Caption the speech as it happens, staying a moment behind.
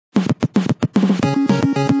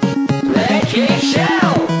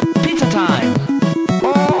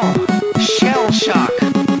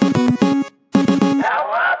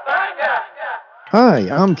Hi,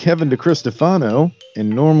 I'm Kevin DeCristofano, and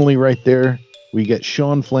normally right there we get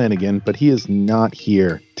Sean Flanagan, but he is not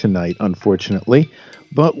here tonight, unfortunately.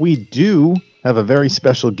 But we do have a very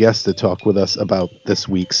special guest to talk with us about this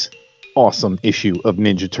week's awesome issue of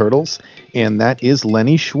Ninja Turtles, and that is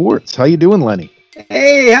Lenny Schwartz. How you doing, Lenny?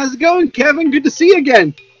 Hey, how's it going, Kevin? Good to see you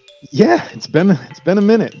again. Yeah, it's been a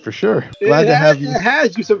minute for sure. Glad to have you. It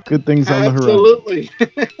has you some good things on the horizon. Absolutely.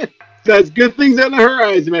 That's good things on the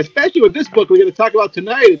horizon, especially with this book we're going to talk about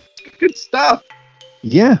tonight. It's good stuff.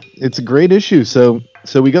 Yeah, it's a great issue. So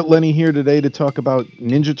we got Lenny here today to talk about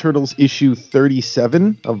Ninja Turtles issue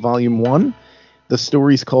 37 of Volume 1. The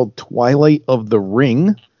story's called Twilight of the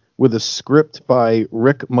Ring, with a script by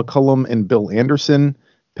Rick McCullum and Bill Anderson,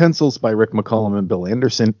 pencils by Rick McCullum and Bill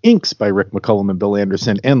Anderson, inks by Rick McCullum and Bill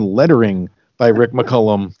Anderson, and lettering by Rick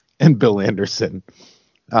McCullum and Bill Anderson.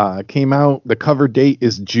 Came out, the cover date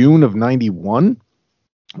is June of 91,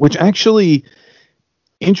 which actually,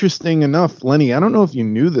 interesting enough, Lenny, I don't know if you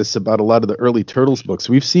knew this about a lot of the early Turtles books.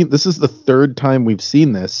 This is the third time we've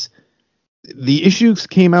seen this. The issues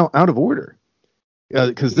came out of order,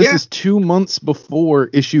 because this is 2 months before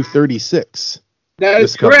issue 36. That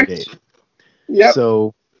is correct. Yeah.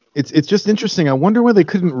 So it's just interesting. I wonder why they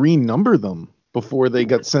couldn't renumber them before they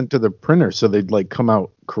got sent to the printer so they'd come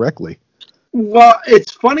out correctly. Well,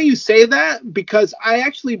 it's funny you say that, because I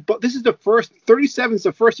actually this is the first 37 is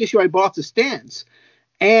the first issue I bought the stands,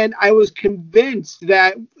 and I was convinced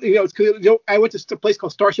that I went to a place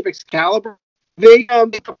called Starship Excalibur. They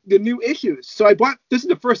the new issues, so I bought. This is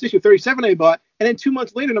the first issue 37 I bought, and then 2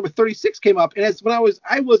 months later, number 36 came up, and it's when I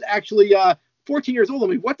was actually 14 years old. I'm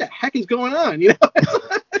like, what the heck is going on?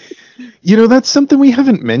 That's something we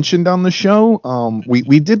haven't mentioned on the show.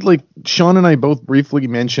 We did, Sean and I both briefly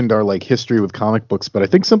mentioned our history with comic books, but I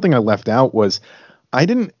think something I left out was I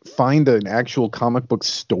didn't find an actual comic book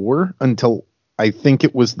store until I think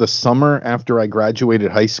it was the summer after I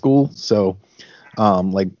graduated high school. So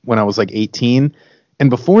when I was 18, and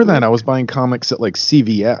before that I was buying comics at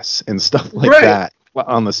CVS and stuff like that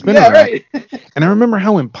on the spinner rack. And I remember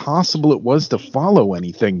how impossible it was to follow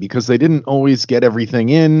anything because they didn't always get everything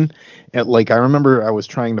in. I remember I was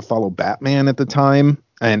trying to follow Batman at the time,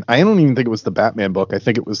 and I don't even think it was the Batman book. I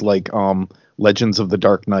think it was Legends of the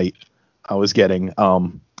Dark Knight I was getting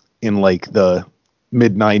in the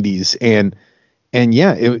mid 90s, and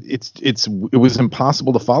yeah, it was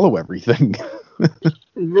impossible to follow everything.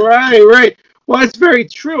 Right. Well, it's very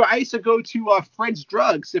true. I used to go to Fred's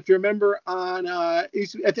Drugs, if you remember, on I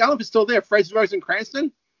don't know if it's still there, Fred's Drugs in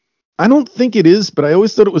Cranston. I don't think it is, but I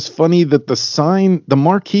always thought it was funny that the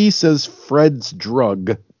marquee says Fred's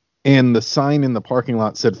Drug, and the sign in the parking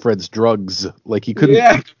lot said Fred's Drugs. He couldn't.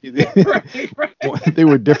 Yeah. Right. They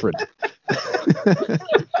were different.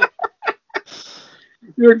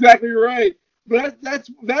 You're exactly right. But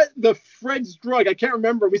the Fred's Drug. I can't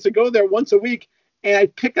remember. We used to go there once a week, and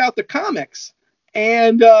I'd pick out the comics.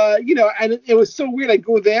 And, and it was so weird. I'd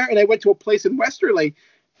go there, and I went to a place in Westerly,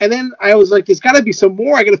 and then I was like, there's got to be some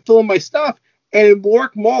more. I got to fill in my stuff. And in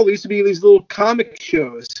Warwick Mall, there used to be these little comic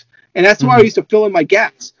shows, and that's why I used to fill in my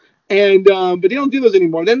gaps. And but they don't do those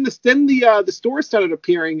anymore. Then the stores started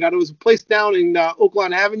appearing. There was a place down in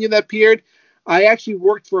Oaklawn Avenue that appeared. I actually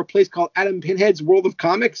worked for a place called Adam Pinhead's World of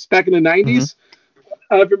Comics back in the 90s. Mm-hmm.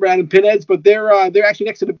 I don't remember Adam Pinhead's, but they're actually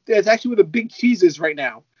next to it's actually where the Big Cheese is right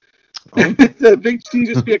now. Oh. The Big Cheese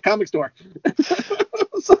used to be a comic store.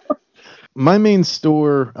 My main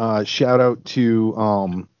store, shout out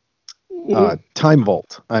to Time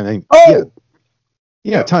Vault. I mean,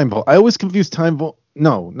 yeah, Time Vault. I always confuse Time Vault.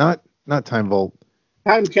 No, not Time Vault.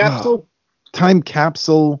 Time Capsule. Time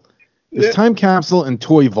Capsule. There's Time Capsule and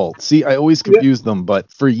Toy Vault. See, I always confuse them,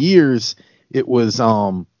 but for years it was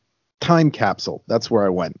Time Capsule. That's where I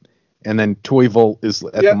went, and then Toy Vault is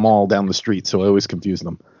at the mall down the street, so I always confuse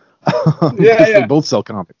them. They both sell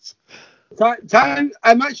comics. Time.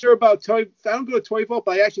 I'm not sure about Toy. I don't go to Toy Vault,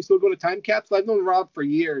 but I actually still go to Time Capsule. I've known Rob for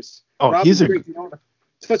years. Oh, Rob he's such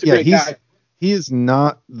a great guy. He is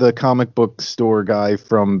not the comic book store guy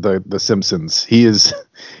from the Simpsons. He is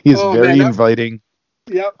very inviting.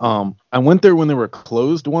 Yep. I went there when they were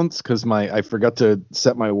closed once because I forgot to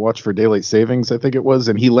set my watch for daylight savings, I think it was,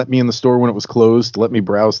 and he let me in the store when it was closed, let me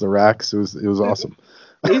browse the racks. It was awesome.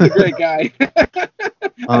 He's a great guy.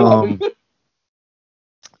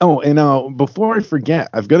 Before I forget,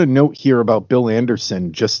 I've got a note here about Bill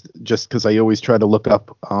Anderson, just because I always try to look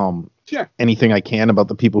up anything I can about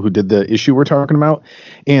the people who did the issue we're talking about,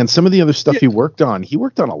 and some of the other stuff he worked on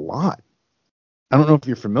a lot. I don't know if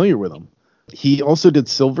you're familiar with him. He also did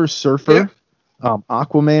Silver Surfer,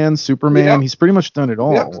 Aquaman, Superman. He's pretty much done it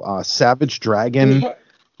all. Savage Dragon.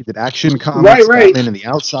 He did Action Comics, Right. Batman and the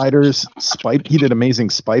Outsiders. He did Amazing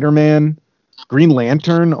Spider-Man, Green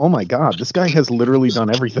Lantern. Oh my God, this guy has literally done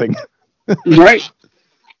everything. Right.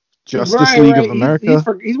 Justice League of America.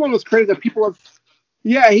 He's one of those creators that people have.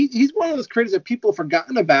 Yeah, he's one of those creators that people have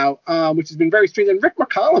forgotten about, which has been very strange. And Rick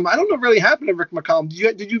McCollum, I don't know what really happened to Rick McCollum.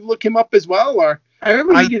 Did you look him up as well, or I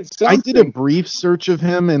remember he did something. I did a brief search of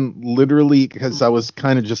him, and literally because I was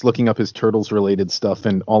kind of just looking up his Turtles related stuff,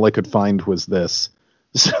 and all I could find was this.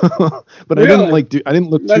 So, but really? I didn't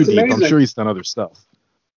look too deep. Amazing. I'm sure he's done other stuff.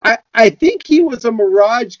 I think he was a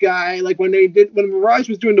Mirage guy. Like when Mirage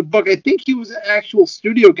was doing the book, I think he was an actual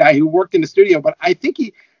studio guy who worked in the studio. But I think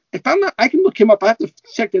if I'm not, I can look him up. I have to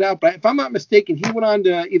check it out. But if I'm not mistaken, he went on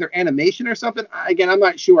to either animation or something. Again, I'm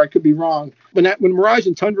not sure. I could be wrong. When Mirage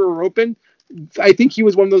and Tundra were open, I think he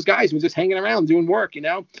was one of those guys who was just hanging around doing work.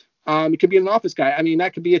 It could be an office guy. I mean,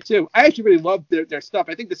 that could be it too. I actually really love their stuff.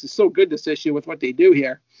 I think this is so good, this issue, with what they do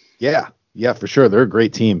here. Yeah, for sure. They're a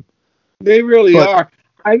great team. They really are.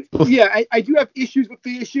 I do have issues with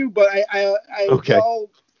the issue, but I okay.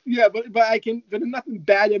 But nothing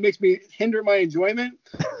bad that makes me hinder my enjoyment.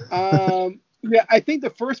 I think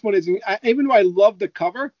the first one is, even though I love the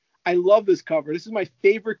cover, I love this cover. This is my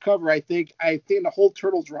favorite cover, I think in the whole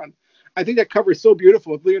Turtles run. I think that cover is so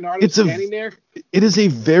beautiful with Leonardo standing there. It is a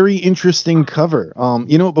very interesting cover.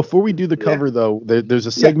 Before we do the cover, though, there's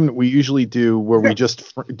a segment we usually do where we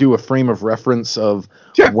just do a frame of reference of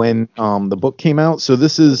when the book came out. So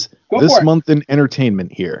this is this month in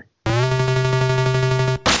entertainment here.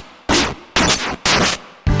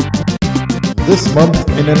 This month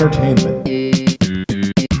in entertainment.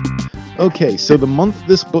 Okay, so the month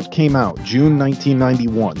this book came out, June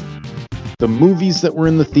 1991. The movies that were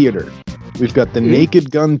in the theater. We've got The Naked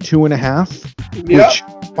Gun 2.5, which,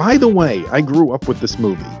 by the way, I grew up with this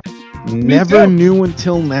movie. Never knew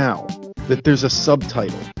until now that there's a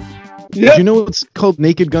subtitle. Yep. Did you know it's called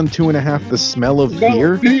Naked Gun 2.5, The Smell of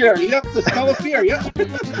Fear? The Smell of Fear,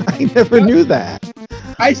 I never knew that.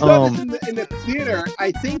 I saw this in the theater.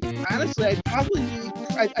 I think, honestly,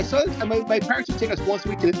 I saw this. My parents would take us once a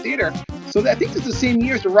week to the theater. So I think it's the same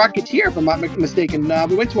year as The Rocketeer, if I'm not mistaken.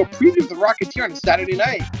 We went to a preview of The Rocketeer on a Saturday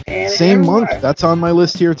night. And same month. That's on my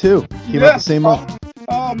list here, too. Came out the same month.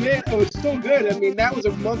 Oh, man, it was so good. I mean, that was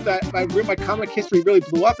a month that my comic history really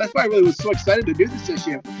blew up. That's why I really was so excited to do this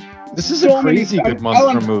issue. This is a crazy good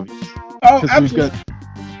month for movies. Oh, absolutely.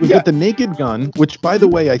 We've got The Naked Gun, which, by the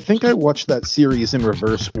way, I think I watched that series in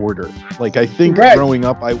reverse order. Like, I think growing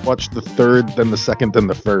up, I watched the third, then the second, then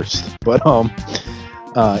the first. But,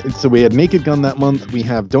 so we had Naked Gun that month. We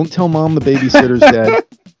have Don't Tell Mom the Babysitter's Dead,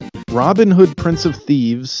 Robin Hood, Prince of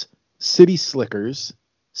Thieves, City Slickers,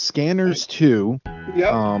 Scanners 2, The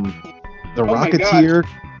Rocketeer,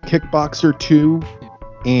 Kickboxer 2,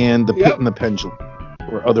 and The Pit and the Pendulum,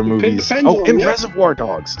 or other movies. Reservoir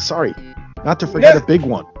Dogs. Sorry. Not to forget a big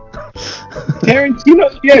one.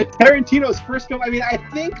 Tarantino's first film. I mean, I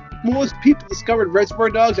think most people discovered Reservoir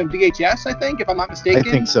Dogs on VHS, I think, if I'm not mistaken.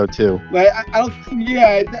 I think so, too. But I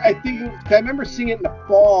think I remember seeing it in the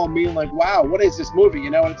fall and being like, wow, what is this movie?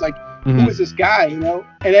 And it's like, who is this guy? And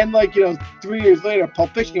then 3 years later,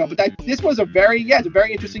 Pulp Fiction came out. But this was it's a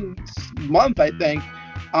very interesting month, I think.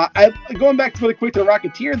 Going back really quick to The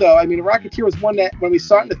Rocketeer, though, I mean, The Rocketeer was one that when we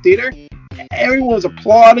saw it in the theater, everyone was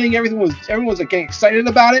applauding. Everyone was getting excited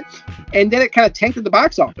about it, and then it kind of tanked at the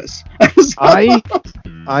box office. I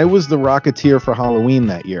was the Rocketeer for Halloween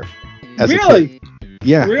that year. As really? A kid.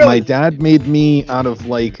 Yeah, really? My dad made me out of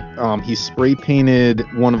he spray painted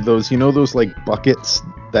one of those, those buckets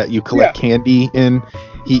that you collect candy in.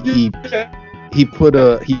 He put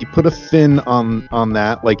a fin on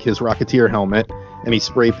that, like his Rocketeer helmet, and he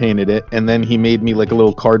spray painted it, and then he made me like a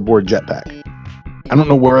little cardboard jetpack. I don't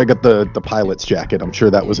know where I got the pilot's jacket. I'm sure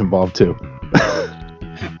that was involved too.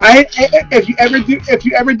 If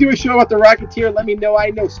you ever do a show about the Rocketeer, let me know.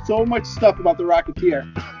 I know so much stuff about the Rocketeer.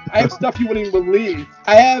 I have stuff you wouldn't even believe.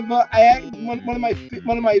 I have one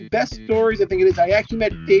of my best stories. I think it is. I actually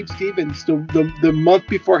met Dave Stevens the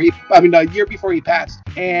year before he passed,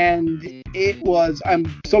 and it was. I'm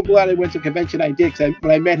so glad I went to a convention I did, because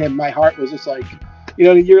when I met him, my heart was just like.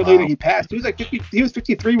 A year later he passed. He was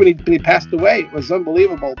 53 when he passed away. It was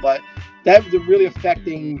unbelievable, but that was a really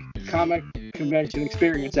affecting comic convention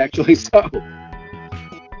experience, actually. So,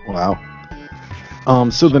 wow.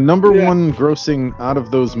 So the number one grossing out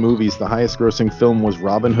of those movies, the highest grossing film was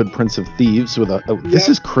Robin Hood, Prince of Thieves. This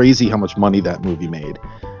is crazy how much money that movie made.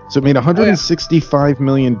 So it made 165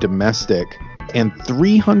 million domestic and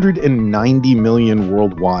 390 million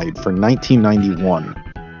worldwide for 1991.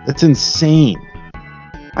 That's insane.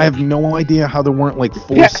 I have no idea how there weren't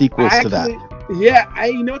four sequels to that. Yeah,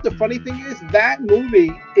 you know what the funny thing is? That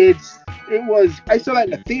movie, I saw that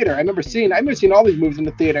in the theater. I've never seen all these movies in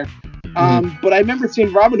the theater. But I remember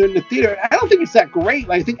seeing Robin Hood in the theater. I don't think it's that great.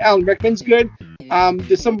 Like, I think Alan Rickman's good.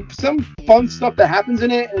 There's some fun stuff that happens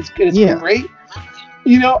in it, and it's great.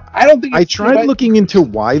 You know, I don't think I tried looking into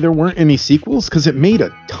why there weren't any sequels because it made a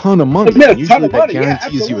ton of money. Usually that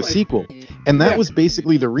guarantees you a sequel. And that was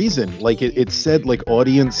basically the reason. Like it said like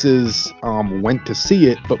audiences went to see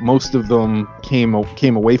it, but most of them came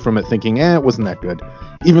away from it thinking, it wasn't that good.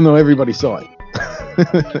 Even though everybody saw it.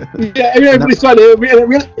 Yeah, everybody saw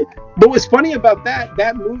it. But what's funny about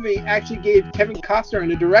that movie actually gave Kevin Costner and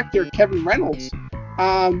the director, Kevin Reynolds,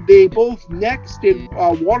 they both next did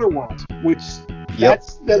Waterworld, which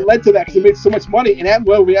that led to that because it made so much money, and that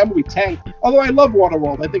movie tanked. Although I love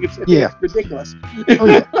Waterworld, I think it's ridiculous.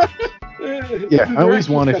 Oh, yeah. I always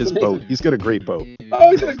wanted his boat. He's got a great boat.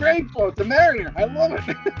 Oh, he's got a great boat. The Mariner. I love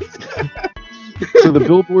it. So the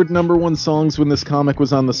Billboard #1 songs when this comic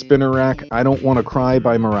was on the spinner rack: "I Don't Want to Cry"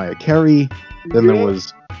 by Mariah Carey. Then there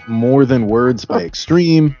was "More Than Words" by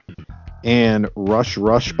Extreme, and "Rush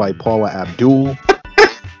Rush" by Paula Abdul.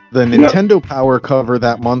 The Nintendo Power cover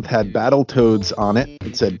that month had Battletoads on it.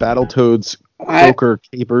 It said Battletoads Croaker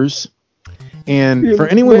Capers. And for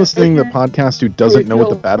anyone listening to the podcast who doesn't know what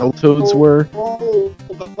the Battletoads were,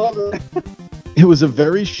 it was a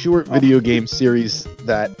very short video game series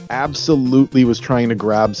that absolutely was trying to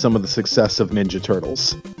grab some of the success of Ninja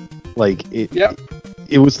Turtles. Like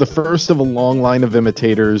it was the first of a long line of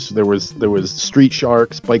imitators. There was Street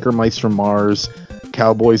Sharks, Biker Mice from Mars,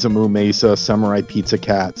 Cowboys of Moo Mesa, Samurai Pizza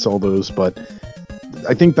Cats, all those, but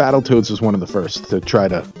I think Battletoads was one of the first to try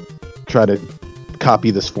to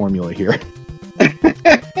copy this formula here.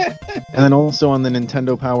 And then also on the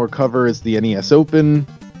Nintendo Power cover is the NES Open.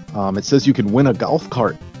 It says you can win a golf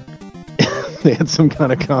cart. They had some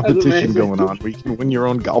kind of competition going on where you can win your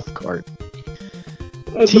own golf cart.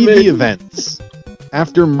 TV events.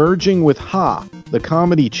 After merging with the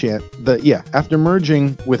comedy channel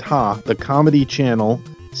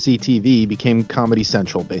CTV became Comedy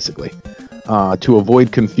Central, basically, to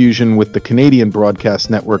avoid confusion with the Canadian broadcast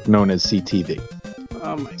network known as CTV.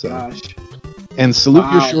 Oh my gosh. And Salute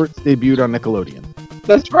Your Shorts debuted on Nickelodeon.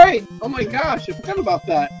 That's right. Oh my gosh, I forgot about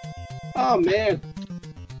that. Oh man.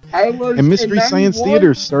 And Mystery Science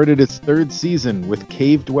Theater started its 3rd season with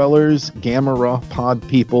Cave Dwellers, Gamera, Pod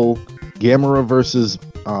People, Gamera versus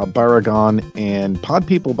Baragon, and Pod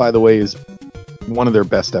People, by the way, is one of their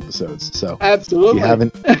best episodes. So absolutely, if you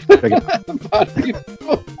haven't, check it out. Pod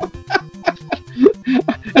People.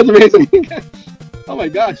 That's amazing. Oh my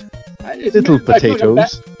gosh. Little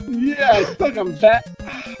potatoes. I feel like I'm back.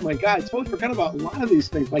 Oh my god, I totally forgot about a lot of these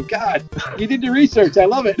things. My god, you did your research. I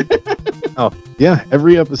love it. Oh, yeah,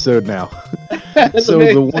 every episode now. So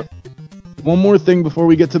the one more thing before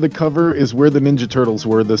we get to the cover is where the Ninja Turtles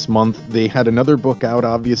were this month. They had another book out,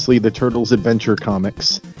 obviously, the Turtles Adventure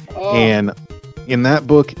Comics. Oh. And in that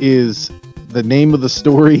book is the name of the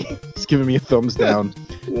story. He's giving me a thumbs down.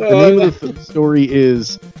 The name of the story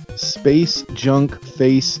is Space Junk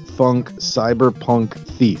Face Funk Cyberpunk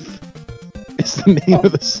Thief. It's the name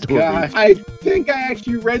of the story. God, I think I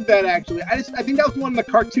actually read that. I think that was one the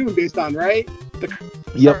cartoon based on, right?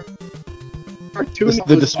 Yep. Cartoon.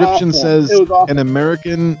 The description says an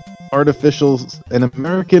American artificial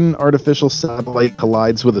satellite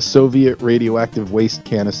collides with a Soviet radioactive waste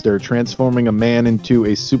canister, transforming a man into a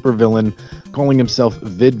supervillain, calling himself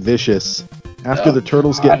Vid Vicious. After the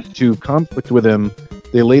Turtles get into conflict with him,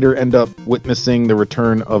 they later end up witnessing the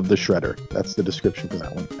return of the Shredder. That's the description for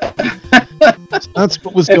that one. So that's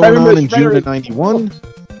what was going on in June of '91.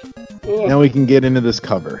 Now we can get into this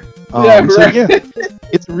cover.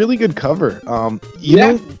 It's a really good cover. You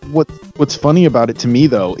know what's funny about it to me,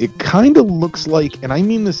 though? It kind of looks like, and I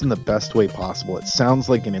mean this in the best way possible, it sounds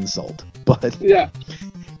like an insult, but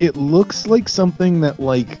it looks like something that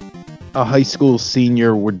like a high school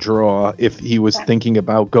senior would draw if he was thinking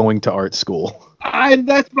about going to art school.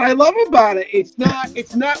 That's what I love about it. It's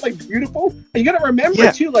not like beautiful. And you got to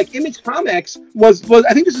remember too, like Image Comics was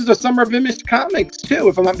I think this is the summer of Image Comics too,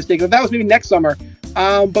 if I'm not mistaken. That was maybe next summer.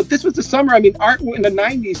 But this was the summer. I mean, art in the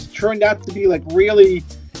 '90s turned out to be like really,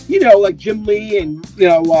 like Jim Lee and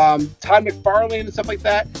Todd McFarlane and stuff like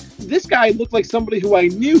that. This guy looked like somebody who I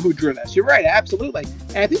knew who drew this. You're right, absolutely.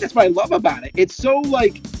 And I think that's what I love about it. It's so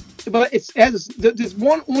like, but there's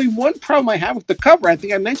only one problem I have with the cover. I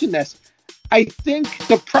think I mentioned this. I think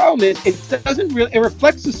the problem is it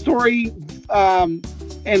reflects the story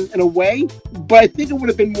in a way, but I think it would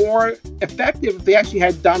have been more effective if they actually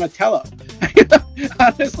had Donatello.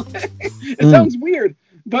 Honestly, it sounds weird,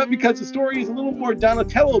 but because the story is a little more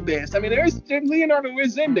Donatello based. I mean, Leonardo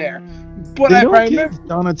is in there, but they don't give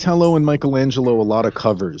Donatello and Michelangelo a lot of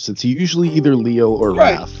covers. It's usually either Leo or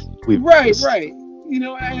Raph. Right. You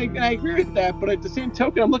know, and I agree with that, but at the same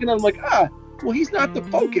token, I'm looking at him like, well, he's not the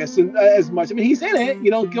focus as much. I mean, he's in it.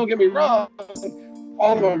 You know, don't get me wrong.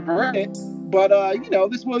 All of them are in it, but you know,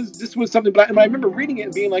 this was something. But I remember reading it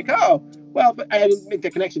and being like, oh, well, but I didn't make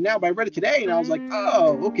that connection now. But I read it today, and I was like,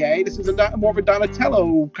 oh, okay, this is more of a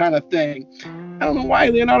Donatello kind of thing. I don't know why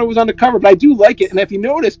Leonardo was on the cover, but I do like it. And if you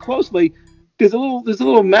notice closely, there's a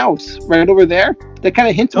little mouse right over there that kind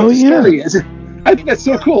of hints what the story is. I think that's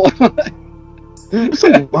so cool. There's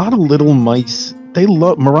a lot of little mice.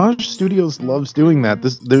 Mirage Studios loves doing that.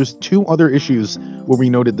 There's 2 other issues where we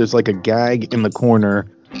noted there's like a gag in the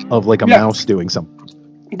corner of like a mouse doing something.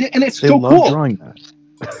 And it's they so love cool. Drawing that.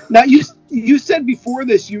 Now you said before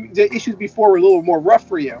this, the issues before were a little more rough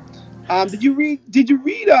for you. Did you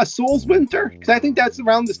read Soul's Winter? Because I think that's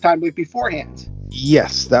around this time, like beforehand.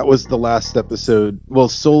 Yes, that was the last episode. Well,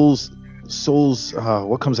 Soul's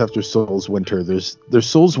what comes after Soul's Winter? There's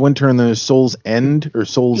Soul's Winter and there's Soul's End or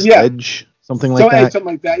Soul's Edge, something like that.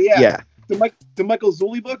 Something like that. Yeah. The Michael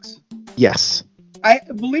Zulli books. Yes. I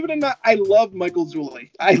believe it or not, I love Michael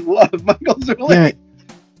Zulli. I love Michael Zulli. Yeah.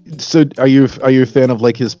 So are you a fan of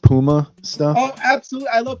like his Puma stuff? Oh, absolutely.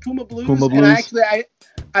 I love Puma Blues. And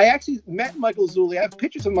I actually met Michael Zulli. I have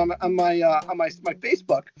pictures of him on my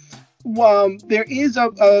Facebook. There is I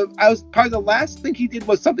was probably the last thing he did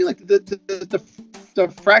was something like the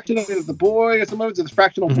fraction of the boy or something, the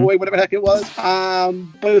fractional boy, whatever the heck it was.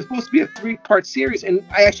 But it was supposed to be a 3-part series, and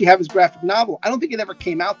I actually have his graphic novel. I don't think it ever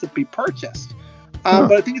came out to be purchased.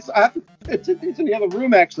 But I think it's in the other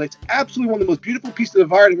room, actually. It's absolutely one of the most beautiful pieces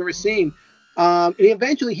of art I've ever seen. And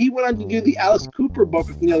eventually he went on to do the Alice Cooper book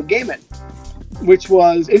with Neil Gaiman, which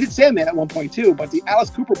was, it did Sandman at one point too, but the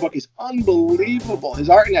Alice Cooper book is unbelievable. His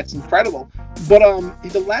art in that's incredible. But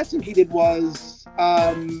the last thing he did was,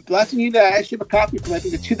 I actually have a copy from, I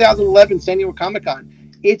think, the 2011 San Diego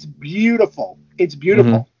Comic-Con. It's beautiful.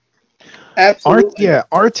 Absolutely.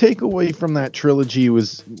 Our takeaway from that trilogy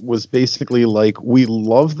was basically like, we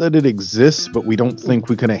love that it exists, but we don't think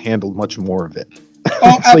we could have handled much more of it.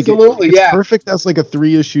 Oh, absolutely, it's perfect as like a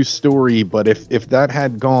 3-issue story, but if that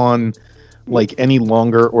had gone like any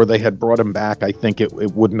longer or they had brought him back, I think it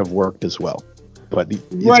wouldn't have worked as well. But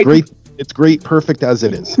it's great. It's great, perfect as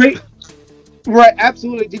it is. Great. Right,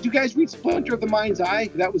 absolutely. Did you guys read Splinter of the Mind's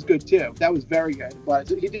Eye? That was good too. That was very good. But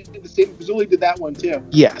he did the same. Zulli did that one too.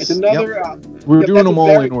 Yes. It's another. We're doing them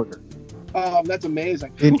all in order. That's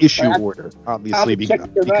amazing. In issue order, obviously,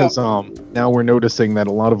 because now we're noticing that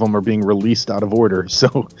a lot of them are being released out of order.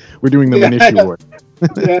 So we're doing them in issue order.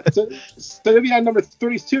 So they'll be on number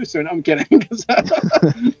 32 soon. I'm kidding.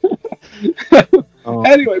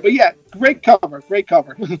 Anyway, but yeah, great cover. Great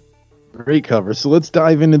cover. So let's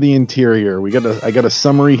dive into the interior. I got a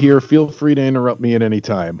summary here. Feel free to interrupt me at any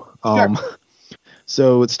time. Sure.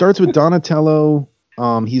 So it starts with Donatello.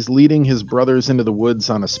 He's leading his brothers into the woods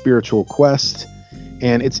on a spiritual quest.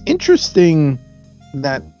 And it's interesting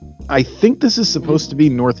that I think this is supposed to be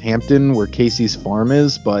Northampton, where Casey's farm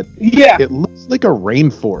is, but it looks like a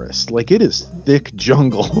rainforest. Like, it is thick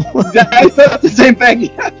jungle. That's the same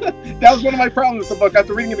thing. That was one of my problems with the book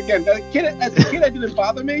after reading it again. As a kid, it didn't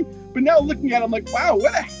bother me, but now looking at it, I'm like, wow,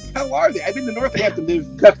 where the hell are they? I've been to Northampton. There's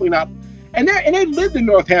definitely not. And they lived in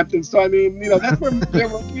Northampton, so I mean, that's where they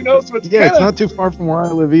were, so it's it's not too far from where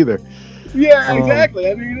I live either. Yeah, exactly.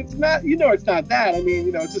 I mean, it's not, it's not that. I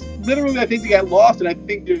mean, it's just literally, I think they got lost, and I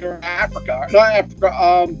think they're in Africa. Not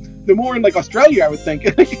Africa. They're more in like Australia, I would think,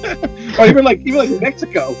 or even like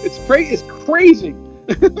Mexico. It's crazy.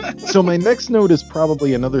 So my next note is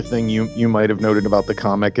probably another thing you might have noted about the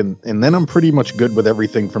comic, and then I'm pretty much good with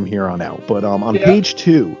everything from here on out. But on page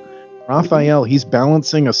 2, Raphael, he's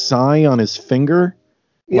balancing a sai on his finger,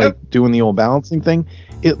 like doing the old balancing thing.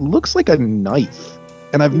 It looks like a knife.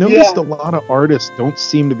 And I've noticed a lot of artists don't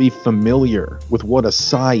seem to be familiar with what a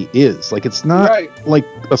sai is. Like, it's not like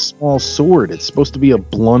a small sword. It's supposed to be a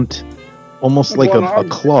blunt, almost like a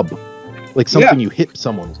club, like something you hit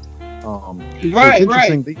someone with. So it's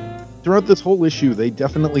interesting. Throughout this whole issue, they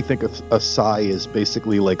definitely think a sai is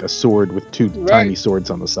basically like a sword with 2 tiny swords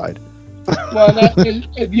on the side. Well,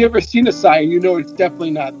 if you ever seen a sai, it's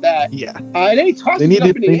definitely not that. Yeah. And then he tosses it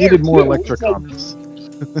up in the air, needed more too. electrocomics.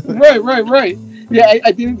 Right. Yeah,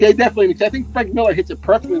 I think they definitely. I think Frank Miller hits it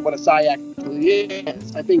perfectly what a sai actually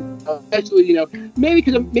is. I think, especially maybe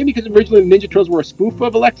because originally Ninja Turtles were a spoof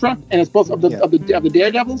of Elektra and it's both of the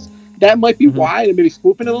Daredevils. that might be why they're maybe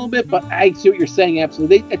spoofing a little bit. But I see what you're saying.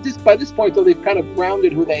 Absolutely. By this point, though, they've kind of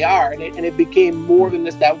grounded who they are, and it became more than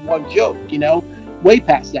just that one joke. Way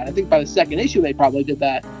past that. I think by the second issue they probably did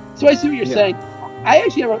that. So I see what you're saying. I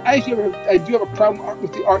do have a problem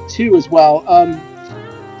with the art too as well.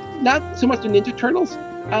 Not so much the Ninja Turtles.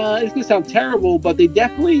 It's gonna sound terrible, but they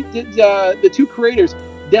definitely did. The two creators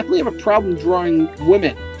definitely have a problem drawing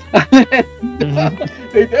women.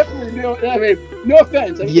 They definitely do. I mean, no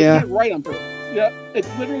offense. They did it right on purpose. Yeah, it's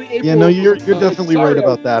literally April. Yeah, no, you're definitely right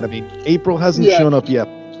about that. I mean, April hasn't shown up yet.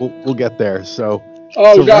 We'll get there. So.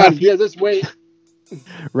 Oh God! Just wait.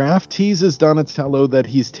 Raph teases Donatello that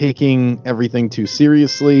he's taking everything too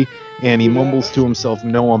seriously, and he mumbles to himself,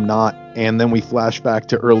 "No, I'm not." And then we flash back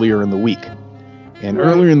to earlier in the week. And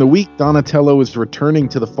earlier in the week, Donatello is returning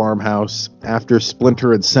to the farmhouse after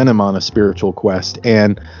Splinter had sent him on a spiritual quest.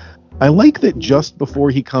 And I like that just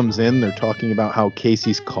before he comes in, they're talking about how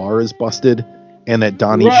Casey's car is busted and that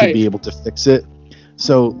Donnie should be able to fix it.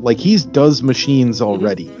 So, like, he's does machines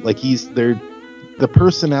already. Like, the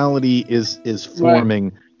personality is forming.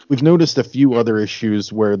 Right. We've noticed a few other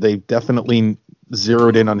issues where they definitely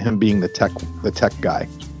zeroed in on him being the tech guy.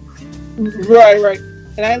 Right.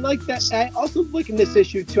 And I like that. I also like in this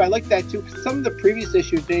issue too. I like that too. Some of the previous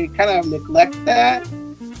issues they kind of neglect that.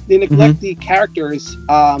 They neglect the characters.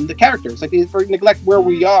 Like they neglect where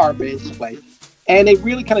we are basically, and they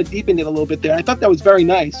really kind of deepened it a little bit there. I thought that was very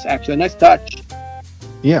nice, actually, a nice touch.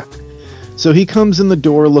 Yeah. So he comes in the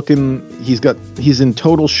door looking. He's in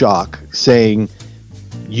total shock, saying,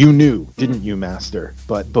 "You knew, didn't you, Master?"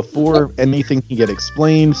 But before anything can get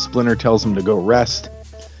explained, Splinter tells him to go rest.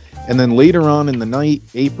 And then later on in the night,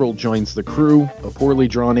 April joins the crew. A poorly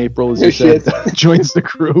drawn April, as you said, joins the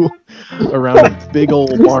crew around a big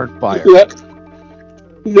old barn fire.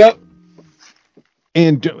 Yep.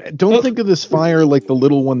 And don't think of this fire like the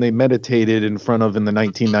little one they meditated in front of in the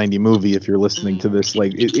 1990 movie. If you're listening to this,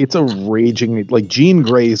 like it's a raging, like Jean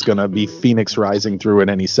Grey's gonna be Phoenix rising through at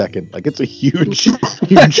any second. Like it's a huge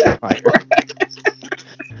fire.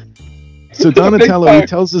 So Donatello, he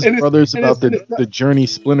tells his brothers about the journey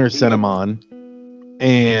Splinter sent him on,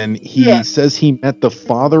 and he says he met the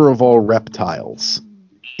father of all reptiles,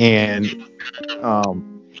 and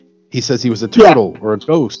he says he was a turtle or a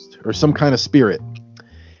ghost or some kind of spirit,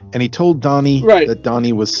 and he told Donnie that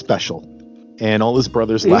Donnie was special, and all his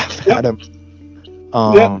brothers laughed at him.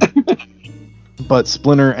 But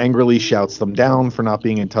Splinter angrily shouts them down for not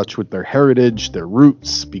being in touch with their heritage, their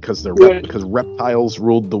roots, because because reptiles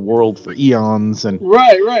ruled the world for eons. And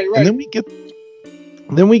And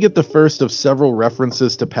then we get the first of several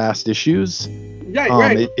references to past issues.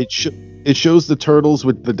 It shows the turtles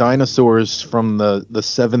with the dinosaurs from the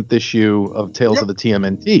 7th issue of Tales of the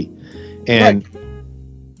TMNT, and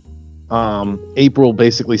April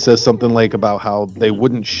basically says something like about how they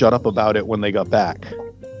wouldn't shut up about it when they got back.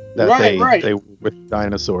 That they with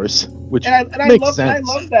dinosaurs, which makes sense. I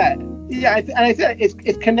love that. Yeah, and I said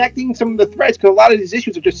it's connecting some of the threads, because a lot of these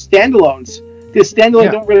issues are just standalones. The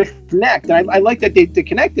standalones don't really connect, and I like that they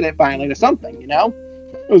connected it finally to something.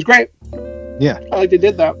 It was great. Yeah, I like they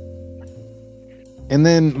did that. And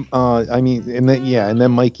then, and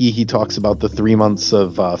then Mikey, he talks about the 3 months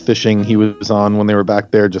of fishing he was on when they were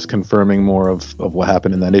back there, just confirming more of what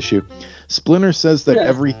happened in that issue. Splinter says that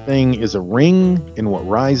everything is a ring, and what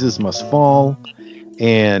rises must fall.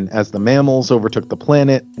 And as the mammals overtook the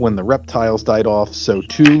planet, when the reptiles died off, so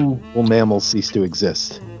too will mammals cease to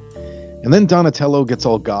exist. And then Donatello gets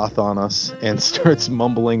all goth on us and starts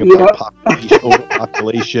mumbling about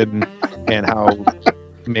overpopulation and how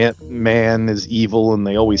man is evil and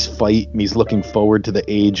they always fight, and he's looking forward to the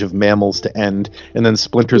age of mammals to end. And then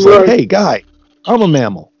Splinter's like, "Hey guy, I'm a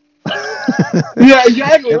mammal." Yeah,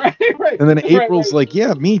 exactly. Right. And then April's like,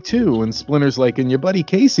 "Yeah, me too." And Splinter's like, "And your buddy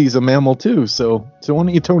Casey's a mammal too, so why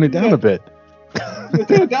don't you tone it down a bit?" Tone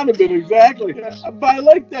it down a bit, exactly. But I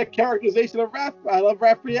like that characterization of Raph. I love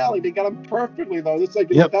Raphael. They got him perfectly though. It's like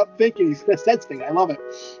without thinking, he says things. I love it.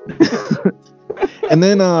 And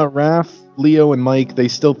then Raph, Leo, and Mike, they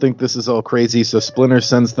still think this is all crazy, so Splinter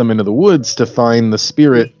sends them into the woods to find the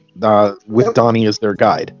spirit with Donnie as their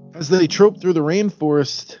guide. As they trope through the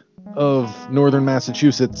rainforest of northern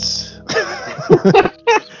Massachusetts,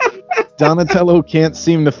 Donatello can't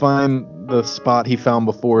seem to find the spot he found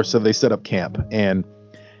before, so they set up camp. And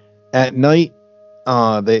at night,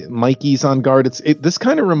 Mikey's on guard. This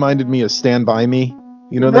kind of reminded me of Stand By Me.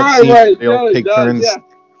 You know that scene? They all take turns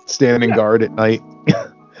standing guard at night.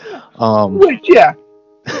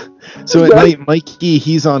 So at night, Mikey,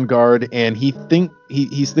 he's on guard, and he's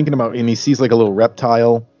thinking about, and he sees like a little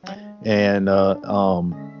reptile, and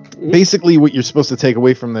basically what you're supposed to take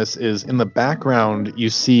away from this is in the background you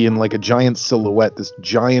see in like a giant silhouette this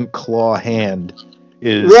giant claw hand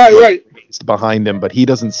is raised behind him, but he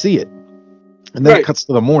doesn't see it. And then it cuts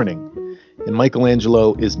to the morning, and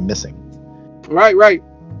Michelangelo is missing. Right.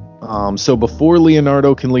 So before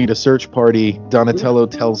Leonardo can lead a search party, Donatello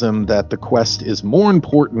tells him that the quest is more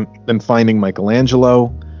important than finding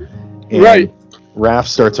Michelangelo. And Raph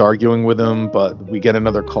starts arguing with him, but we get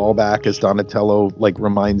another callback as Donatello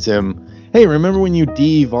reminds him, "Hey, remember when you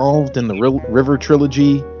de-evolved in the River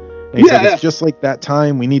Trilogy?" And he's like, "It's just like that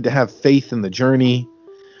time. We need to have faith in the journey,"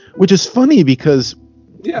 which is funny because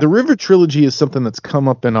the River Trilogy is something that's come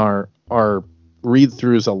up in our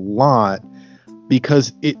read-throughs a lot.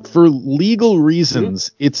 Because for legal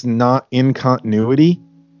reasons, it's not in continuity,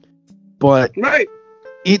 but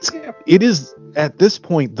it is at this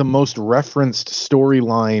point the most referenced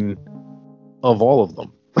storyline of all of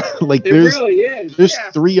them. There's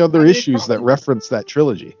 3 other issues that reference that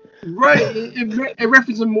trilogy. Right, it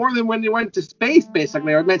references them more than when they went to space,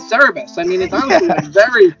 basically, or meant Cerebus. I mean, it's honestly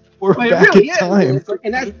very. We're back in time,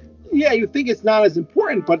 and that's you think it's not as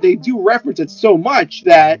important, but they do reference it so much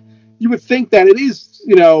that. You would think that it is,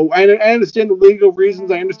 I understand the legal reasons,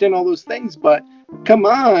 I understand all those things, but come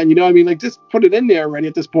on, just put it in there already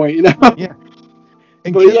at this point, Yeah.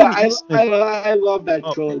 And but I love that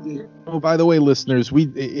trilogy. Oh, by the way, listeners,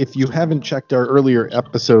 if you haven't checked our earlier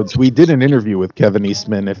episodes, we did an interview with Kevin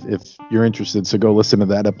Eastman, if you're interested, so go listen to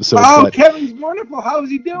that episode. Oh, Kevin's wonderful. How is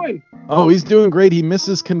he doing? Oh, he's doing great. He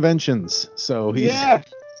misses conventions, so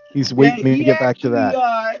he's waiting to get back to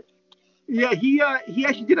that. He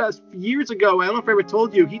actually did years ago. I don't know if I ever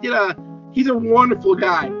told you. He's a wonderful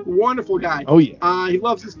guy. Wonderful guy. Oh yeah. He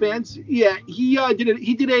loves his fans. Yeah. He did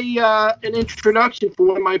an introduction for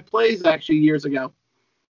one of my plays actually years ago.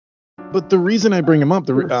 But the reason I bring him up,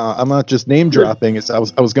 I'm not just name dropping. Is I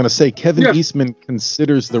was going to say Kevin Eastman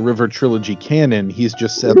considers the River Trilogy canon. He's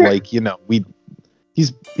just said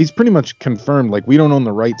he's pretty much confirmed we don't own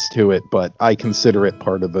the rights to it, but I consider it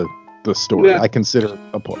part of the story. I consider it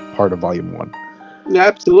a part of Volume 1. Yeah,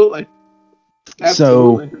 absolutely.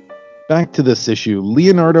 So, back to this issue.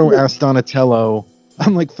 Leonardo asked Donatello,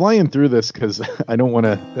 I'm flying through this because I don't want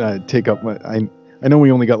to take up I know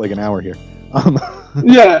we only got an hour here.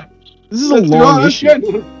 This is a long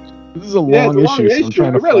issue. This is a long issue, so I'm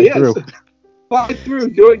trying to fly through. Fly through.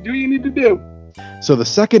 Do what you need to do. So the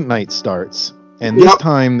second night starts, and this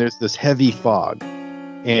time there's this heavy fog,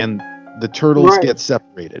 and the turtles get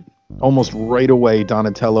separated. Almost right away,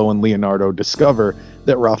 Donatello and Leonardo discover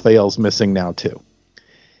that Raphael's missing now too.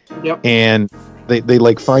 Yep. And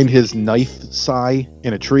they find his knife sai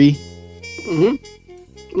in a tree.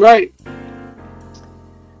 Mm-hmm. Right.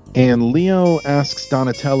 And Leo asks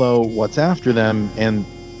Donatello what's after them, and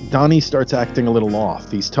Donnie starts acting a little off.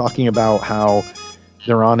 He's talking about how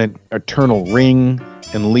they're on an eternal ring,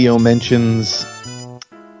 and Leo mentions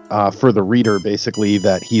for the reader, basically,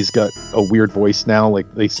 that he's got a weird voice now.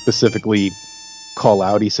 They specifically call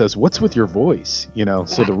out. He says, "What's with your voice?"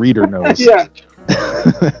 So the reader knows. Yeah.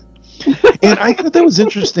 And I thought that was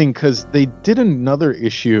interesting because they did another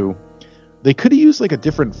issue. They could have used a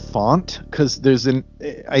different font because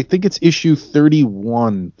I think it's issue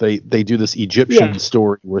 31. They do this Egyptian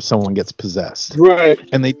story where someone gets possessed. Right.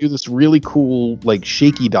 And they do this really cool,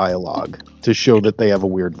 shaky dialogue to show that they have a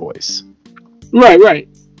weird voice. Right.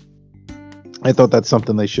 I thought that's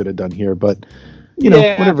something they should have done here, but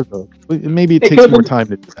whatever. Maybe it takes more time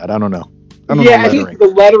to do that. I don't know. I think the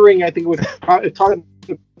lettering. I think was probably trying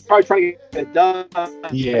to get it done.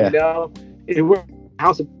 Yeah. It was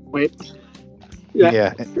house of wait.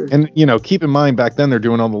 Yeah. And keep in mind back then they're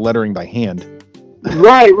doing all the lettering by hand.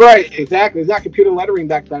 Right. Exactly. It's not computer lettering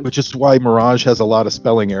back then. Which is why Mirage has a lot of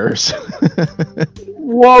spelling errors.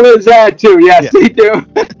 Well, there's that too. Yes, they do.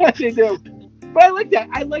 They do. But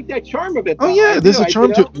I like that charm of it. Though. Oh yeah, there's a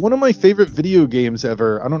charm to it. One of my favorite video games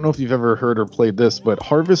ever. I don't know if you've ever heard or played this, but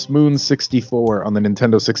Harvest Moon 64 on the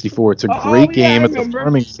Nintendo 64. It's a great game. It's a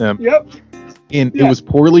farming sim. Yep. And it was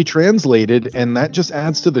poorly translated, and that just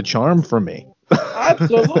adds to the charm for me.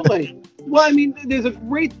 Absolutely. Well, I mean, there's a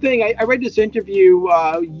great thing. I read this interview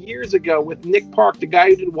years ago with Nick Park, the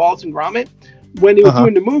guy who did Wallace and Gromit. When he was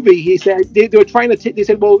doing the movie, he said they were trying to. They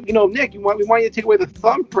said, "Well, Nick, we want you to take away the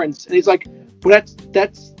thumbprints," and he's like, "Well,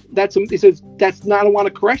 he says that's not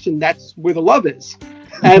a correction. That's where the love is."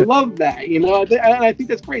 And I love that, and I think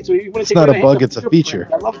that's great. So you want to take not a bug; it's a feature.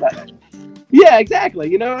 I love that. Yeah,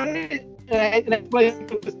 exactly. And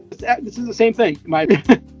this is the same thing, in my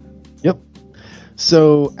opinion. Yep.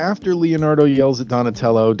 So after Leonardo yells at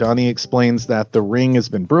Donatello, Donnie explains that the ring has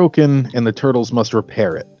been broken and the turtles must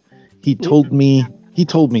repair it. He told me he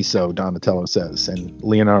told me so, Donatello says. And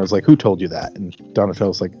Leonardo's like, who told you that? And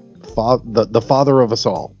Donatello's like, the father of us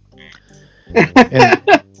all.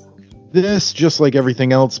 And this, just like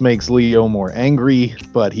everything else, makes Leo more angry,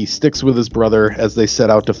 but he sticks with his brother as they set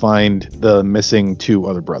out to find the missing 2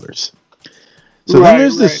 other brothers. So then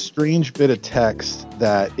there's this strange bit of text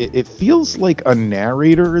that it feels like a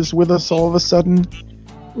narrator is with us all of a sudden.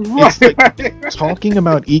 It's like talking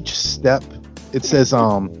about each step. It says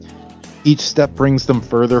each step brings them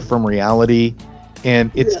further from reality.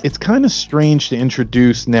 And it's kind of strange to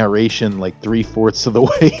introduce narration like 3/4 of the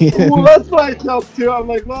way in. Well, that's what I felt too. I'm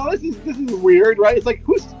like, well, this is weird, right? It's like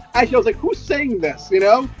I was like, who's saying this? You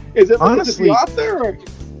know, is it honestly the author?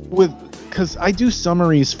 Or? Because I do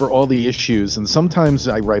summaries for all the issues, and sometimes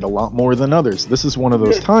I write a lot more than others. This is one of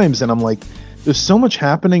those times, and I'm like, there's so much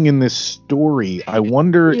happening in this story. I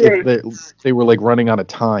wonder if they were like running out of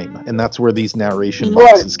time, and that's where these narration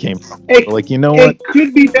boxes came from. Like, you know what? It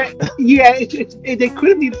could be that. Yeah, they could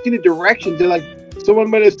have needed to see the direction to like. Someone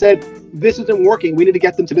might have said, "This isn't working. We need to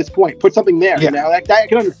get them to this point. Put something there." Yeah. You know, I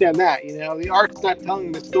can understand that. You know, the art's not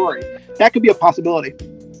telling the story. That could be a possibility.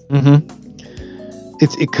 Mm-hmm.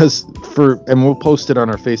 It's because and we'll post it on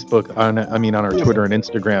our Facebook, on our Twitter and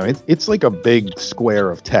Instagram. It's like a big square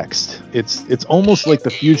of text. It's almost like the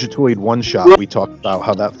Fugitoid one shot we talked about,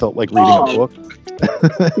 how that felt like reading a book.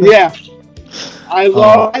 Yeah, I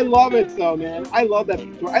love it though, man. I love that.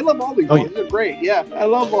 I love all these ones. They're great. Yeah, I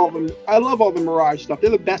love all of them. I love all the Mirage stuff. They're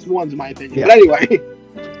the best ones in my opinion. Yeah. But anyway.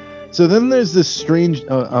 So then there's this strange.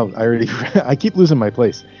 I keep losing my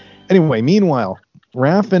place. Anyway, meanwhile,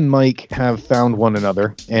 Raph and Mike have found one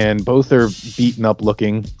another, and both are beaten up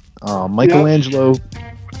looking. Michelangelo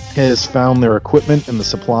has found their equipment and the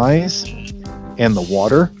supplies and the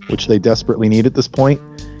water, which they desperately need at this point.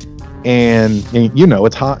 And you know,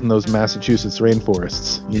 it's hot in those Massachusetts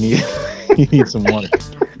rainforests. You need some water.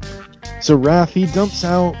 So Raph, he dumps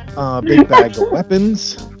out a big bag of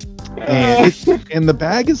weapons. And the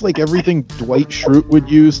bag is like everything Dwight Schrute would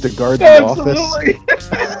use to guard the office.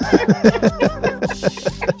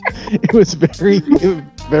 It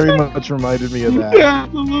very much reminded me of that.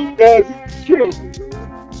 Absolutely, that's true.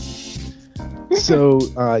 So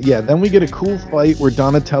then we get a cool fight where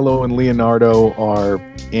Donatello and Leonardo are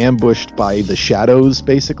ambushed by the shadows.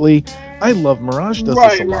 Basically, I love Mirage does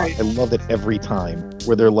this a lot. I love it every time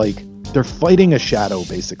where they're fighting a shadow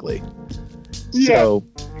basically. So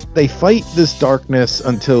they fight this darkness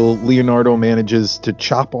until Leonardo manages to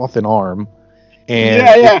chop off an arm, and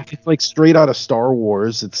it's like straight out of Star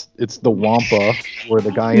Wars. It's the Wampa or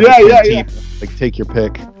the guy in the teeth, like take your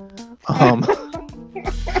pick.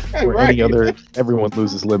 Or any other, everyone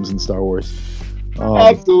loses limbs in Star Wars.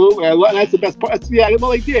 Absolutely, that's the best part.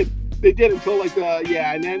 Well, they did until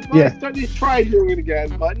and then they tried doing it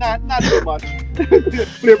again, but not so much.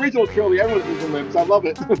 The original trilogy, everyone's losing limbs. I love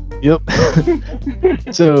it. Yep.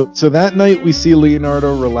 So that night we see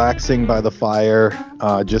Leonardo relaxing by the fire,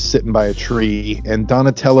 just sitting by a tree, and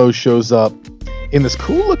Donatello shows up in this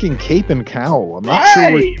cool looking cape and cowl. I'm not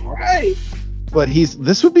sure. Right. But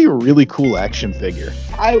this would be a really cool action figure.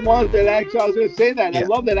 I want that action. I was going to say that. Yeah. I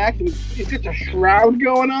love that action. It's just a shroud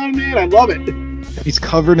going on, man. I love it. He's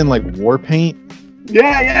covered in like war paint.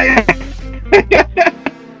 Yeah.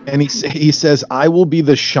 And he says, "I will be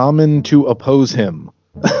the shaman to oppose him."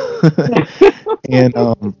 And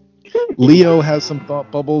Leo has some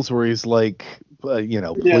thought bubbles where he's like,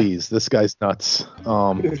 please, this guy's nuts.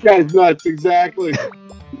 This guy's nuts, exactly.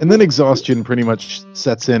 And then exhaustion pretty much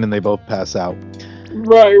sets in and they both pass out.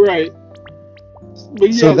 Right.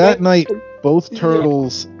 So that night, both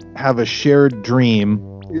turtles have a shared dream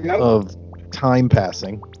of time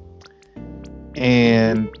passing.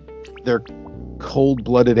 And their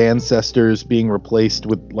cold-blooded ancestors being replaced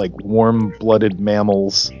with like warm-blooded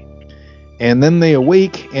mammals. And then they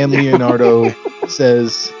awake and Leonardo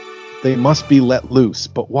says they must be let loose.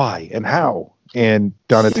 But why and how? And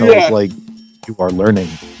Donatello's like, you are learning.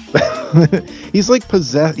 He's like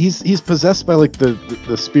possessed. He's possessed by like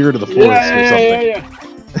the spirit of the forest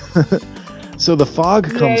or something. So the fog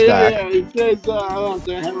comes back. Yeah. It says, I have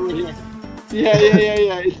it right here. Yeah.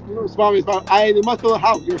 It's mommy. They must know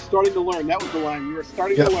how you're starting to learn. That was the line. You were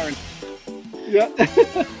starting to learn. Yeah.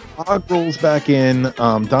 Fog rolls back in.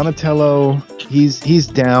 Donatello, he's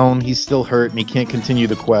down. He's still hurt and he can't continue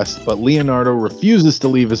the quest. But Leonardo refuses to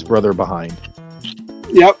leave his brother behind.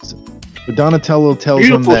 Yep. So Donatello tells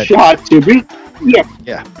him that. Shot, Jimmy.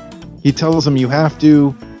 Yeah. He tells him you have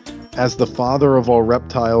to, as the father of all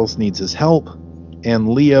reptiles needs his help. And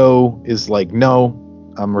Leo is like, no,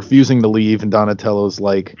 I'm refusing to leave. And Donatello's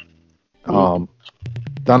like,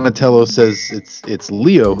 Donatello says it's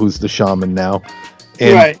Leo who's the shaman now.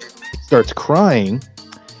 and starts crying.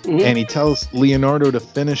 Mhm. And he tells Leonardo to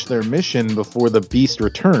finish their mission before the beast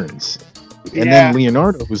returns. And Yeah. then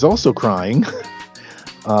Leonardo, who's also crying,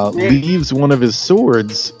 leaves one of his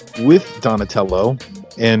swords with Donatello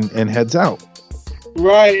and heads out.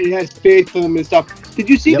 Right, it has faith in them and stuff. Did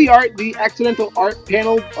you see Yep. the art, the accidental art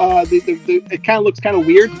panel? It kind of looks kind of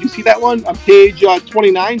weird. Did you see that one on page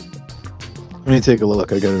 29? Let me take a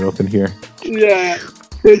look. I got it open here. Yeah,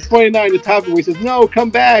 page 29, the top of it, where he says, "No, come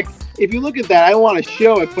back." If you look at that, I don't want to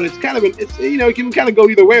show it, but it's kind of it's it can kind of go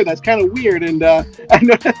either way. That's kind of weird, and I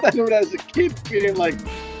know that as a kid feeling like,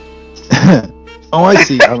 Oh, I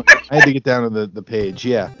see. I had to get down to the page.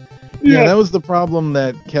 Yeah, that was the problem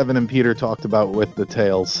that Kevin and Peter talked about with the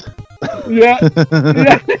Tales. yeah.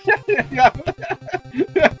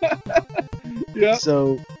 Yeah.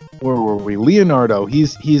 So where were we? Leonardo,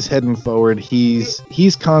 he's heading forward.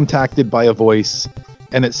 He's contacted by a voice,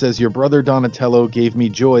 and it says, "Your brother Donatello gave me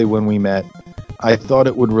joy when we met. I thought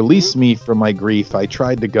it would release me from my grief. I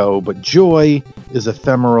tried to go, but joy is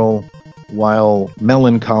ephemeral, while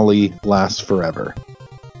melancholy lasts forever."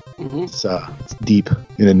 Mhm. It's deep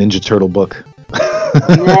in a Ninja Turtle book.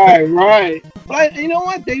 Right. But you know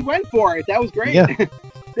what? They went for it. That was great. Yeah.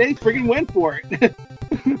 They freaking went for it.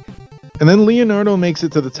 And then Leonardo makes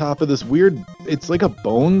it to the top of this weird, it's like a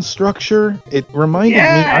bone structure. It reminded me,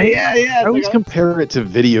 I always compare it to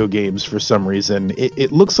video games for some reason.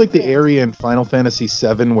 It looks like the area in Final Fantasy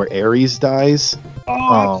VII where Ares dies.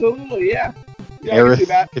 Oh, absolutely, yeah. Yeah, Aerith, I can see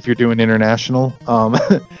that. if you're doing international.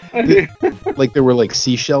 Like there were like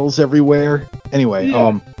seashells everywhere. Anyway,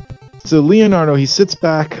 Yeah. so Leonardo, he sits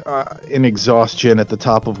back in exhaustion at the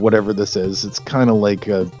top of whatever this is. It's kind of like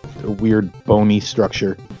a weird bony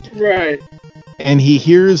structure. Right. And he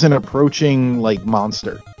hears an approaching like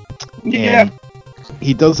monster. Yeah. And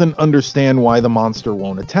he doesn't understand why the monster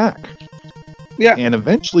won't attack. Yeah. And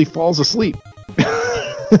eventually falls asleep.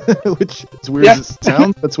 Which, as weird as it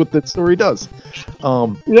sounds, that's what that story does.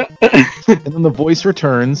 Yeah. And then the voice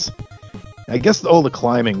returns. I guess all the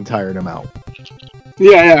climbing tired him out.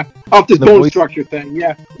 Yeah. Off this The bone voice- structure thing.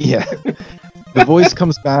 Yeah. Yeah. The voice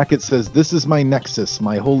comes back. It says, "This is my nexus,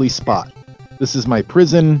 my holy spot. This is my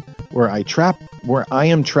prison where I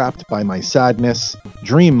am trapped by my sadness.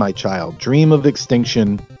 Dream, my child. Dream of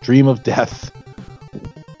extinction. Dream of death.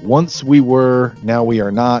 Once we were, now we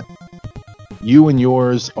are not. You and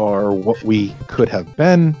yours are what we could have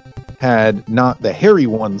been, had not the hairy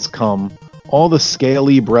ones come. All the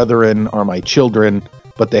scaly brethren are my children,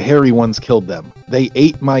 but the hairy ones killed them. They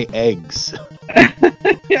ate my eggs."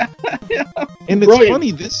 Yeah. And it's Brilliant.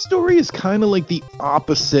 funny, this story is kind of like the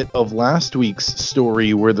opposite of last week's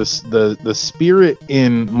story, where the spirit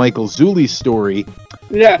in Michael Zuli's story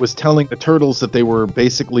Yeah. was telling the turtles that they were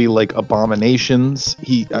basically like abominations.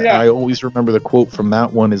 I always remember the quote from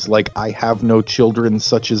that one is like, "I have no children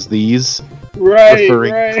such as these,"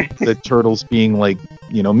 referring to the turtles being like,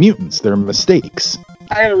 mutants. They're mistakes.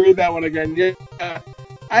 I gotta read that one again. Yeah.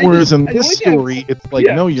 Whereas in this story, it's like,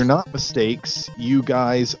 no, you're not mistakes. You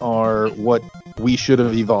guys are what we should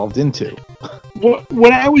have evolved into.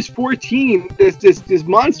 When I was 14, this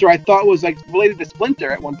monster I thought was like related to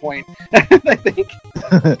Splinter at one point. I think.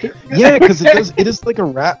 Yeah, because it is like a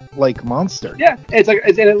rat like monster. Yeah, and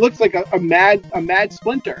it looks like a mad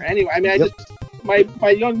Splinter. Anyway, I mean, my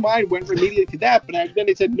young mind went immediately to that, but then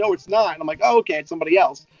they said no, it's not, and I'm like, oh, okay, it's somebody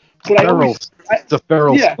else. But It's a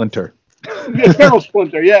feral Splinter. Yeah, feral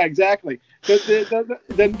Splinter. Yeah, exactly.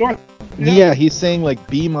 The North. Yeah, he's saying like,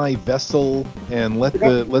 "Be my vessel, and let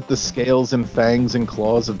the scales and fangs and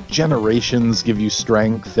claws of generations give you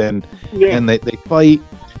strength." And they fight.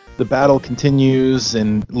 The battle continues,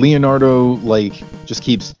 and Leonardo just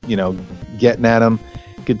keeps getting at him.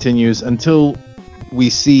 Continues until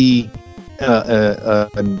we see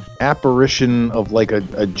an apparition of like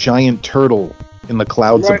a giant turtle in the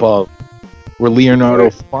clouds above, where Leonardo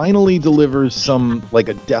finally delivers some like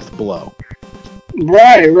a death blow.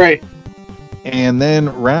 Right. And then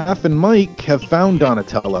Raph and Mike have found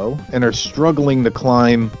Donatello and are struggling to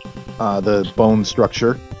climb the bone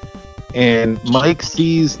structure. And Mike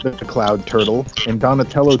sees the cloud turtle, and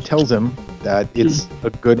Donatello tells him that it's a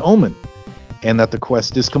good omen and that the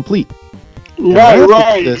quest is complete.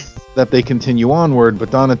 Right. That they continue onward,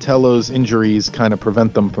 but Donatello's injuries kind of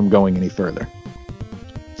prevent them from going any further.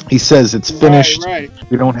 He says it's finished. Right.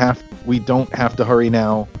 We don't have to hurry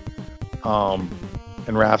now.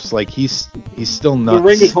 And Raph's like, he's still nuts. The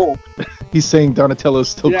ring is whole. He's saying Donatello's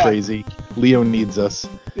still crazy. Leo needs us.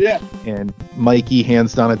 Yeah. And Mikey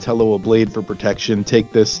hands Donatello a blade for protection.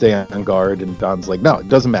 Take this, stay on guard. And Don's like, no, it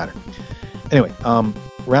doesn't matter. Anyway,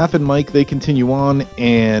 Raph and Mike, they continue on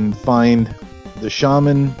and find the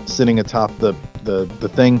shaman sitting atop the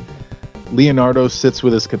thing. Leonardo sits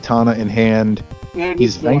with his katana in hand.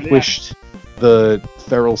 He's vanquished the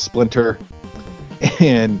feral Splinter,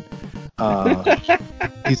 and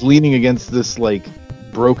he's leaning against this like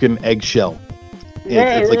broken eggshell.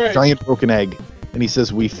 It's like a giant broken egg, and he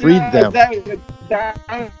says, "We freed them.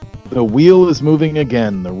 The wheel is moving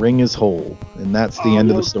again. The ring is whole," and that's the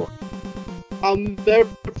end of the story. I'll never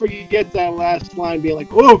forget that last line being like,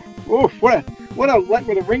 "Oh, what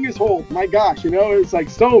a ring is whole." My gosh, it's like,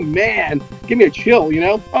 so man, give me a chill,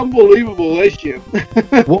 unbelievable issue.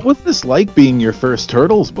 What was this like being your first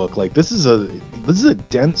Turtles book? Like, this is a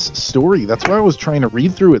dense story. That's why I was trying to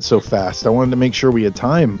read through it so fast. I wanted to make sure we had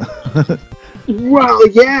time. Well,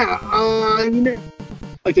 yeah,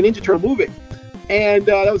 like the Ninja Turtle movie. And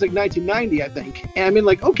that was like 1990, I think. And I mean,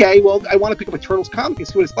 like, okay, well, I want to pick up a Turtles comic and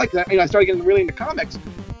see what it's like. I started getting really into comics.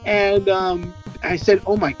 And I said,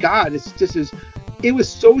 oh my God, it was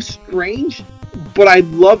so strange, but I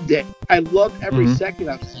loved it. I loved every second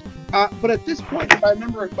of it. But at this point, if I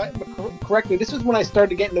remember correctly, this is when I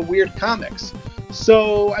started getting the weird comics.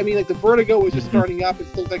 So, I mean, like the Vertigo was just starting up and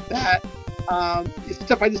things like that. It's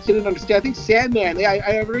stuff I just didn't understand. I think Sandman.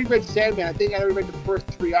 I already read Sandman. I think I already read the first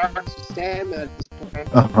 3 arcs of Sandman at this point.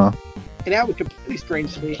 And that was completely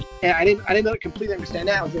strange to me. And I didn't completely understand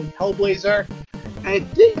that. I was in Hellblazer. And I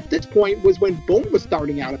think at this point was when Bone was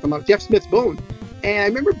starting out. If I'm not Jeff Smith's Bone. And I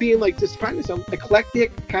remember being like, just finding some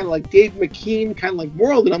eclectic, kind of like Dave McKean, kind of like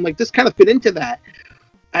world. And I'm like, this kind of fit into that.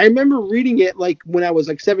 I remember reading it like when I was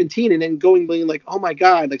like 17 and then being like, oh my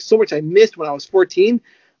God, like so much I missed when I was 14.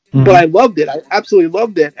 But I loved it. I absolutely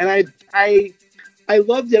loved it. And I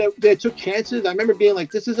loved it. They took chances. I remember being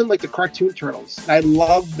like, this isn't like the cartoon Turtles. I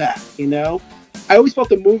loved that, I always felt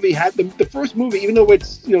the movie had the first movie, even though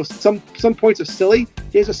it's, some points are silly,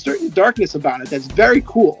 there's a certain darkness about it that's very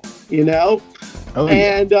cool, Oh,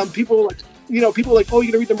 and people like, oh, you're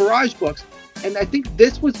going to read the Mirage books. And I think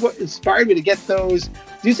this was what inspired me to get those.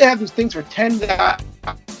 They used to have these things for $10.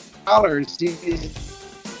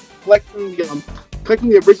 Collecting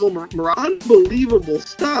the original Mirage, unbelievable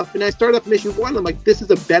stuff. And I started off in issue 1. I'm like, this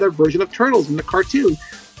is a better version of Turtles in the cartoon,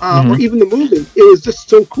 or even the movie. It was just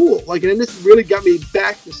so cool. Like, and this really got me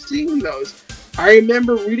back to seeing those. I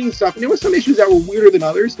remember reading stuff, and there were some issues that were weirder than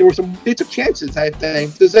others. They took chances. I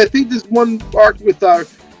think there's one arc with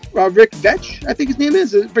Rick Vetch. I think his name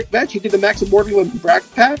is Rick Vetch. He did the Max Immortal and Brat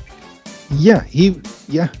Pack. Yeah, he's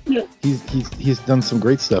done some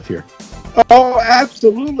great stuff here. Oh,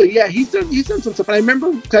 absolutely. Yeah, he's done some stuff. And I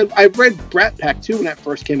remember I read Brat Pack too when that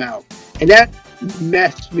first came out, and that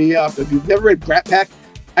messed me up. If you've never read Brat Pack,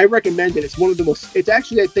 I recommend it. It's one of the most. It's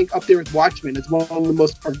actually, I think, up there with Watchmen. It's one of the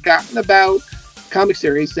most forgotten about comic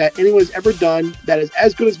series that anyone's ever done. That is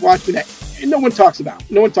as good as Watchmen. That no one talks about.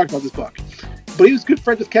 No one talks about this book. But he was good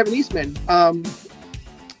friends with Kevin Eastman.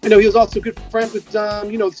 He was also good friends with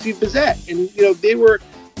Steve Bissette, and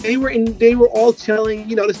they were all telling,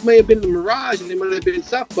 this may have been the Mirage and they might have been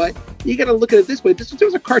stuff, but you got to look at it this way. There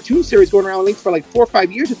was a cartoon series going around, I think, for like 4 or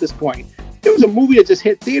 5 years at this point. There was a movie that just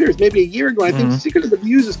hit theaters maybe a year ago. I think Secret of the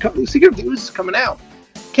Muse is coming out.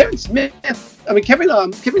 Kevin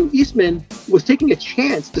Eastman was taking a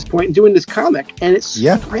chance at this point and doing this comic, and it's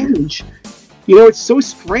strange. It's so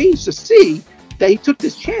strange to see that he took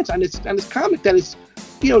this chance on this comic that is,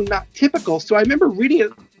 not typical. So I remember reading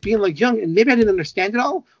it, being like young, and maybe I didn't understand it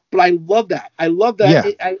all, but I love that.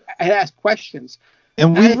 Yeah. I had asked questions.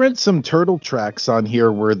 And we've read some Turtle tracks on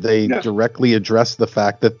here where they directly address the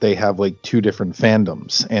fact that they have like 2 different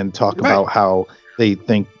fandoms and talk about how they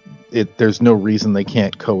think there's no reason they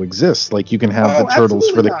can't coexist. Like, you can have the Turtles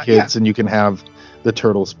for the kids and you can have the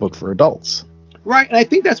Turtles book for adults. Right. And I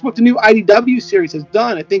think that's what the new IDW series has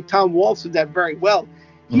done. I think Tom Waltz did that very well.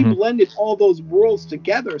 He blended all those worlds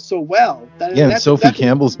together so well. And Sophie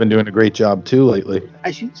Campbell's been doing a great job too lately.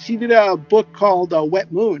 She did a book called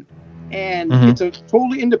Wet Moon, and it's a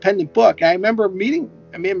totally independent book. I remember meeting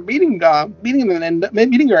her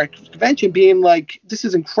at convention, being like, "This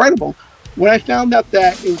is incredible." When I found out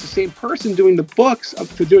that it was the same person doing the books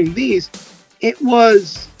for doing these, it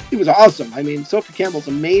was awesome. I mean, Sophie Campbell's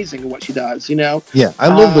amazing at what she does. Yeah, I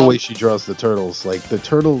love the way she draws the turtles. Like the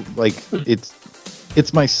turtle,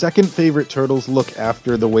 It's my second favorite Turtles look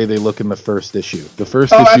after the way they look in the first issue. The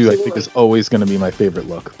first issue, absolutely. I think, is always going to be my favorite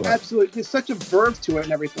look. But. Absolutely. There's such a verve to it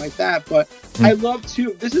and everything like that. But I love,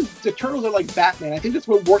 too, the Turtles are like Batman. I think that's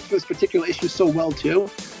what worked for this particular issue so well, too.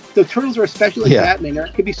 The Turtles are especially like Batman. There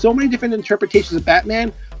could be so many different interpretations of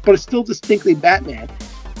Batman, but it's still distinctly Batman.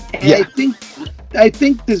 And I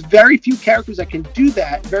think there's very few characters that can do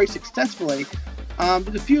that very successfully.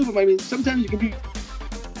 There's a few of them. I mean, sometimes you can be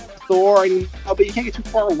Thor, but you can't get too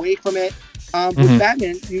far away from it. With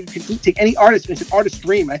Batman, you can take any artist, and it's an artist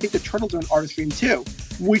dream. I think the Turtles are an artist dream too,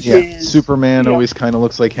 which is Superman always kind of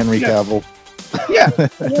looks like Henry Cavill. Yeah,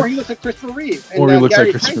 or he looks like Christopher Reeve. And, or he looks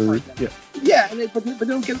Gary like Christopher Reeve. Yeah, but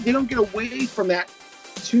they don't get away from that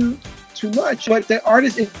too much. But the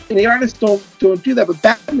artists don't do that. But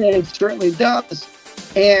Batman certainly does.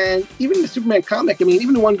 And even the Superman comic, I mean,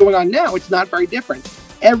 even the one going on now, it's not very different.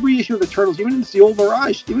 Every issue of the Turtles, even in the old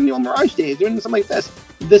Mirage days, even something like this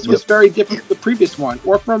was very different from the previous one,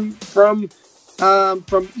 or from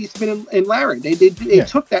Eastman and Larry. They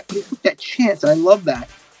took that chance, and I love that.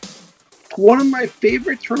 One of my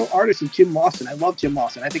favorite Turtle artists is Jim Lawson. I love Jim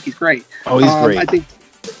Lawson. I think he's great. Oh, he's great. I think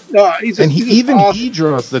he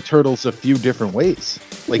draws the Turtles a few different ways.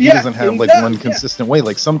 Like he doesn't have one consistent way.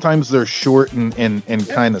 Like sometimes they're short and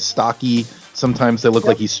kind of stocky. Sometimes they look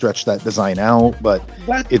like he stretched that design out, but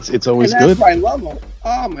it's always good. That's why I love him.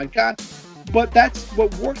 Oh my god! But that's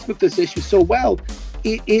what works with this issue so well.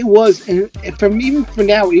 It was, and even looking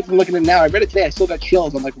at it now, I read it today. I still got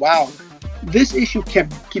chills. I'm like, wow, this issue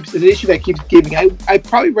keeps an issue that keeps giving. I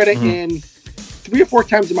probably read it in 3 or 4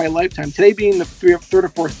 times in my lifetime. Today being the third or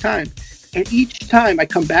fourth time, and each time I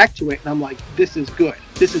come back to it, and I'm like, this is good.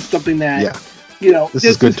 This is something that this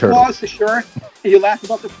is good. There's flaws for sure, and you laugh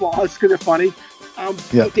about the flaws because they're funny.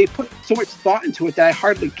 But they put so much thought into it that I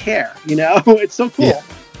hardly care. It's so cool.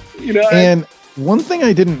 Yeah. And one thing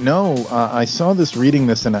I didn't know, I saw this reading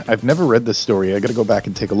this, and I've never read this story. I got to go back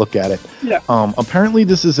and take a look at it. Yeah. Apparently,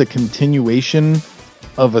 this is a continuation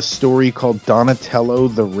of a story called Donatello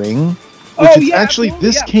the Ring, which is actually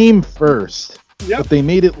this came first, but they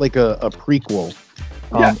made it like a prequel.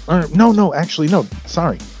 No.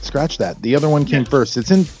 Sorry, scratch that. The other one came first.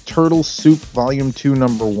 It's in Turtle Soup Volume 2,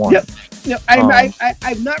 Number 1. Yep.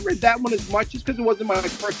 I've not read that one as much just because it wasn't my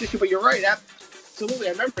first issue, but you're right. Absolutely,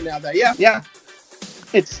 I remember now that. Yeah.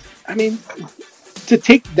 To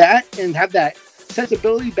take that and have that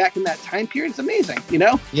sensibility back in that time period, it's amazing,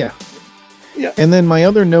 Yeah. And then my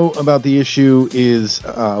other note about the issue is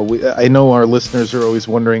I know our listeners are always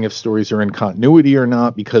wondering if stories are in continuity or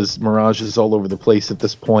not because Mirage is all over the place at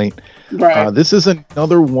this point. Right. This is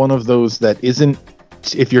another one of those that isn't,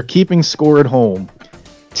 if you're keeping score at home,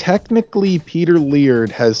 technically Peter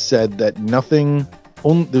Laird has said that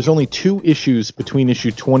there's only 2 issues between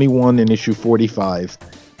issue 21 and issue 45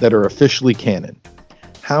 that are officially canon.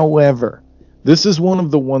 However, this is one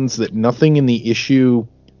of the ones that nothing in the issue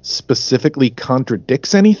specifically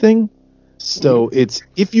contradicts anything. So it's,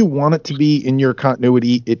 if you want it to be in your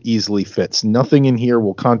continuity, it easily fits. Nothing in here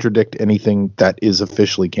will contradict anything that is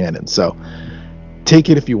officially canon. So take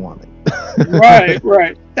it if you want it.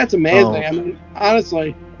 Right. That's amazing.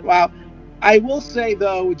 Honestly, wow. I will say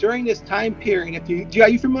though, during this time period, are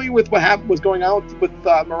you familiar with what was going on with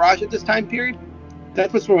Mirage at this time period?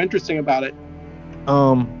 That's what's so interesting about it.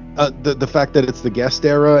 The fact that it's the guest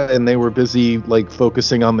era and they were busy like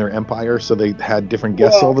focusing on their empire, so they had different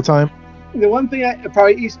guests all the time. The one thing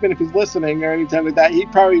probably Eastman, if he's listening or anything like that, he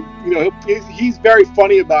probably he's very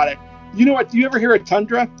funny about it. You know what? Do you ever hear of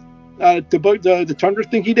Tundra? The Tundra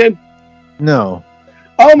thing he did? No.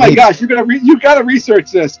 Oh my gosh! You gotta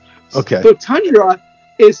research this. Okay. So Tundra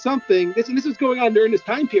is something. This is going on during this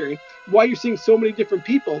time period. Why you're seeing so many different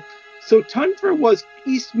people. So Tundra was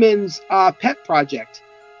Eastman's pet project.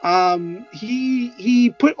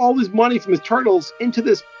 He put all his money from his Turtles into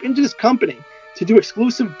this company to do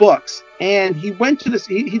exclusive books, and he went to this.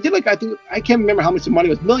 He did I can't remember how much the money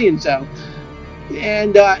was, millions though.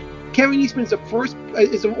 And Kevin Eastman is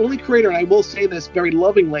the only creator, and I will say this very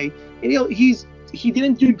lovingly. And he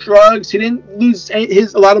didn't do drugs. He didn't lose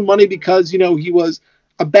a lot of money because he was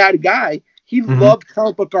a bad guy. He loved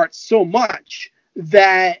comic book art so much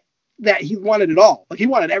that he wanted it all. Like he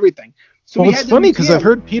wanted everything. So it's funny because I've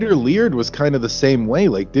heard Peter Laird was kind of the same way.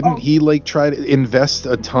 Like, didn't he try to invest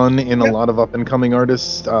a ton in a lot of up and coming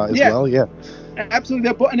artists as well? Yeah, absolutely.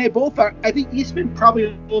 And they both are. I think Eastman probably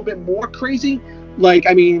a little bit more crazy. Not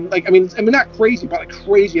crazy, but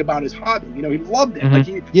crazy about his hobby. He loved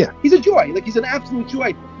it. He's a joy. Like he's an absolute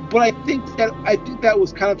joy. But I think that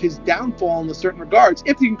was kind of his downfall in a certain regards,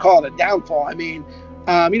 if you can call it a downfall.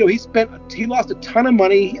 He lost a ton of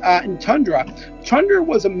money in Tundra. Tundra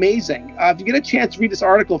was amazing. If you get a chance to read this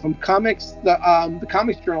article from Comics, the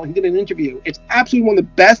Comics Journal, he did an interview. It's absolutely one of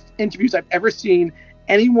the best interviews I've ever seen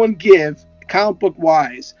anyone give, comic book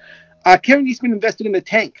wise. Kevin Eastman invested in a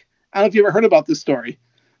tank. I don't know if you ever heard about this story.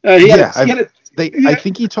 I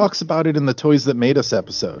think he talks about it in the Toys That Made Us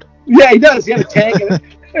episode. Yeah, he does. He had a tank.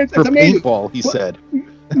 It's for amazing. paintball, he said.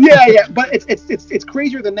 Yeah, but it's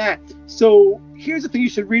crazier than that. So here's the thing you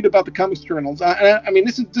should read about the comics journals. I mean,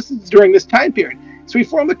 this is during this time period. So he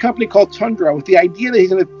formed a company called Tundra with the idea that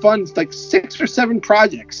he's going to fund like 6 or 7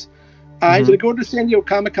 projects. He's going to go to San Diego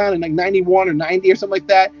Comic-Con in like 91 or 90 or something like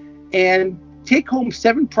that, and take home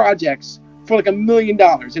 7 projects for like $1 million,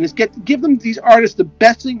 and it's give them these artists the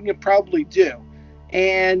best thing you can probably do.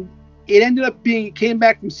 And it ended up being, he came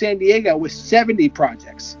back from San Diego with 70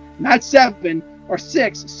 projects, not 7 or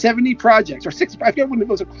 6, 70 projects or 60. I forget when it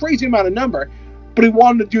was a crazy amount of number, but he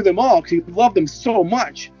wanted to do them all because he loved them so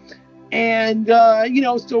much. And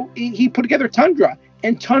so he put together Tundra.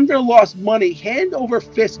 And Tundra lost money, hand over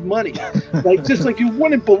fist money, like just like you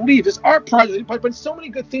wouldn't believe. This art project, but so many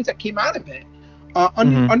good things that came out of it.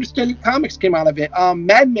 Understanding Comics came out of it.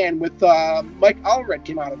 Madman with Mike Allred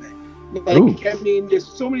came out of it. Like, I mean, there's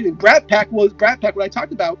so many things. Brat Pack, what I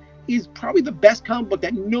talked about, is probably the best comic book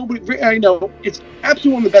that nobody. I know it's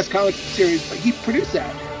absolutely one of the best comic series, but he produced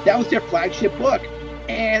that. That was their flagship book,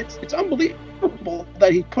 and it's unbelievable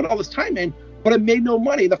that he put all this time in. But it made no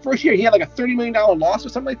money. The first year he had like a $30 million loss or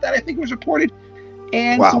something like that, I think it was reported.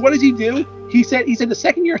 And So what does he do? He said the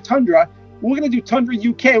second year of Tundra, we're going to do Tundra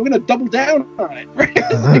UK. We're going to double down on it. Right?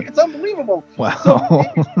 It's unbelievable. Wow. So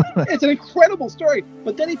it's an incredible story.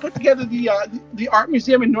 But then he put together the art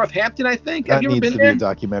museum in Northampton, I think. That needs to be a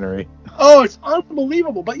documentary. Oh, it's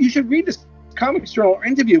unbelievable. But you should read this Comics Journal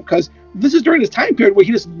interview because this is during this time period where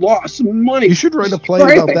he just lost money. You should write a play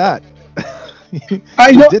about that.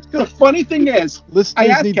 I know. The funny thing is,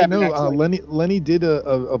 listeners need Kevin to know. Lenny did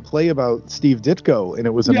a play about Steve Ditko, and it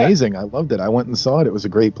was amazing. I loved it. I went and saw it. It was a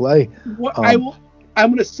great play. I'm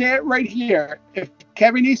going to say it right here. If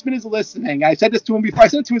Kevin Eastman is listening, I said this to him before. I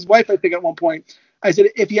said it to his wife, I think, at one point. I said,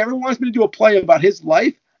 if he ever wants me to do a play about his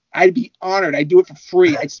life, I'd be honored. I'd do it for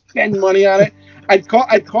free. I'd spend money on it. I'd call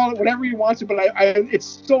it whatever he wants to. But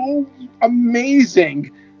it's so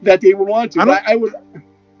amazing that they would want to. I would.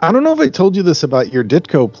 I don't know if I told you this about your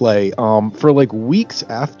Ditko play. For like weeks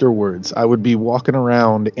afterwards, I would be walking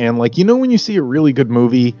around and like, when you see a really good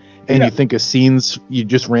movie and you think of scenes, you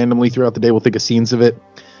just randomly throughout the day will think of scenes of it.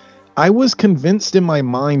 I was convinced in my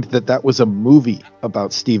mind that was a movie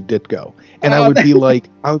about Steve Ditko. And I would be like,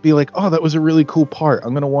 oh, that was a really cool part.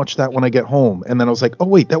 I'm going to watch that when I get home. And then I was like, oh,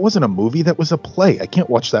 wait, that wasn't a movie. That was a play. I can't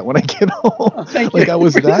watch that when I get home. Like I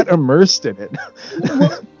was that immersed in it.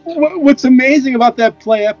 What's amazing about that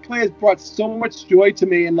play has brought so much joy to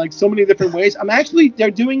me in like so many different ways.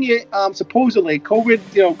 They're doing it supposedly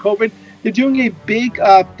COVID. They're doing a big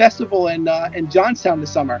festival in Johnstown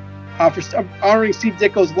this summer for honoring Steve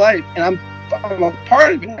Ditko's life, and I'm a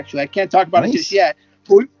part of it actually. I can't talk about it just yet.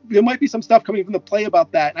 But there might be some stuff coming from the play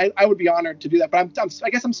about that. And I would be honored to do that. But I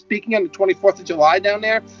guess I'm speaking on the 24th of July down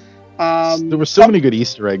there. There were so many good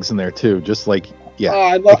Easter eggs in there too. Just like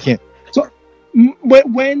I can't. So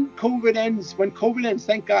when COVID ends,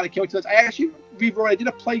 thank God I can't wait to this. I actually rewrote. I did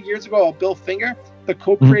a play years ago of Bill Finger, the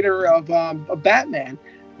co-creator of Batman,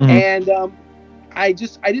 and I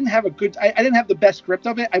didn't have I didn't have the best script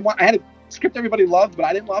of it. I had a script everybody loved, but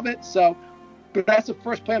I didn't love it. So, but that's the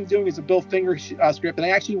first play I'm doing is a Bill Finger script, and I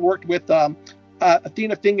actually worked with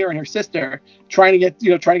Athena Finger and her sister trying to get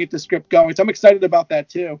the script going. So I'm excited about that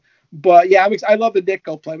too. But yeah, I love the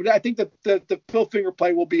Ditko play, but I think that the Bill Finger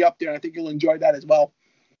play will be up there, and I think you'll enjoy that as well.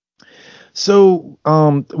 So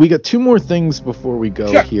we got 2 more things before we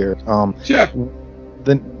go here. Sure.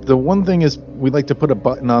 The one thing is we like to put a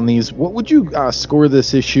button on these. What would you score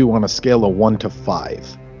this issue on a scale of 1 to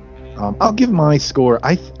 5? I'll give my score.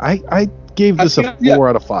 I gave this a 4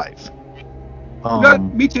 out of 5.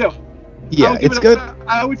 Me too. Yeah, it's good.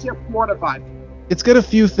 I would say a 4 out of 5. It's got a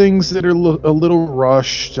few things that are a little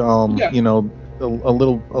rushed. A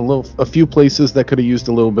few places that could have used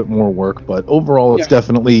a little bit more work, but overall,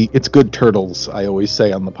 it's good Turtles. I always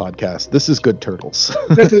say on the podcast, this is good Turtles.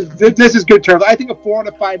 this is good Turtles. I think a 4 out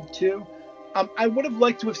of 5 too. I would have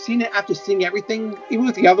liked to have seen it after seeing everything, even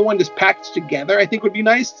with the other one just packaged together. I think would be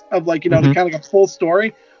nice of the kind of like a full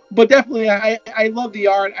story. But definitely, I love the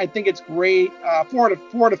art. I think it's great. 4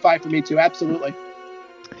 out of 5 for me too. Absolutely.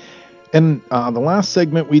 And the last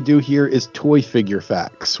segment we do here is toy figure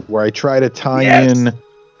facts, where I try to tie in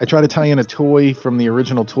a toy from the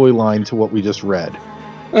original toy line to what we just read.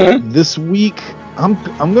 This week,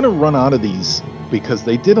 I'm gonna run out of these because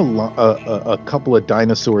they did a couple of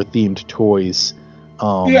dinosaur themed toys.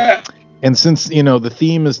 And since the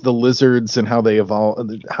theme is the lizards and how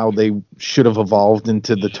they should have evolved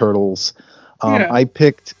into the turtles, I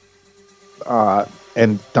picked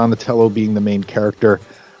and Donatello being the main character.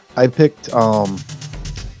 I picked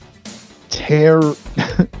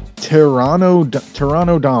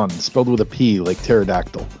Pteranodon, spelled with a P, like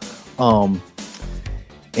pterodactyl.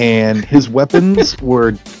 And his weapons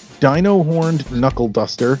were dino-horned knuckle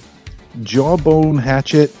duster, jawbone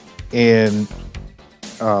hatchet, and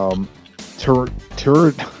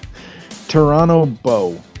Tyranno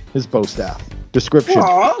bow, his bow staff. Description.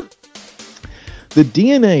 Aww. The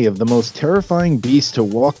DNA of the most terrifying beast to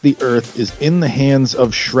walk the earth is in the hands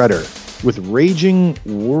of Shredder. With raging,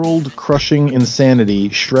 world-crushing insanity,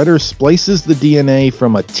 Shredder splices the DNA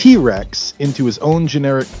from a T-Rex into his own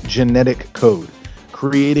genetic code,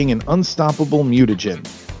 creating an unstoppable mutagen.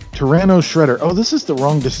 Tyranno Shredder. Oh, this is the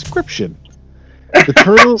wrong description. The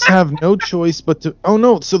turtles have no choice but to... Oh,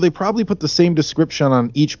 no, so they probably put the same description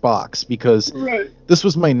on each box, because this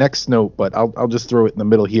was my next note, but I'll just throw it in the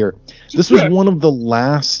middle here. This was one of the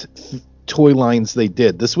last toy lines they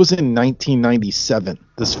did. This was in 1997.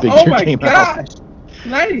 This figure came out.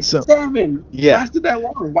 97! So, yeah. Lasted that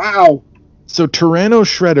long. Wow. So Tyranno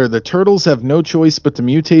Shredder, the turtles have no choice but to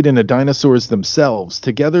mutate into dinosaurs themselves.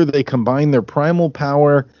 Together they combine their primal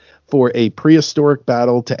power for a prehistoric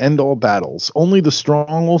battle to end all battles. Only the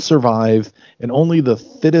strong will survive, and only the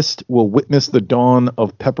fittest will witness the dawn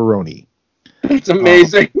of pepperoni. It's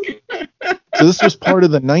amazing. So this was part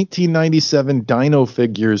of the 1997 Dino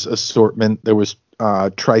Figures assortment. There was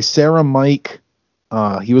Tricera Mike.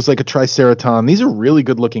 He was like a Triceraton. These are really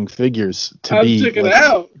good-looking figures to be. Check it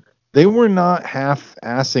out. They were not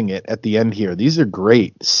half-assing it at the end here. These are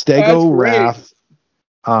great. Stego Wrath,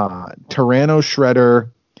 Tyranno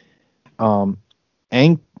Shredder,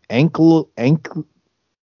 Ankle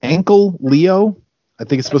Leo. I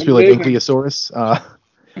think it's supposed to be like Ankylosaurus.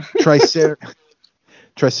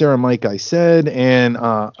 Tricera Mike, I said, and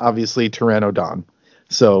obviously Pteranodon.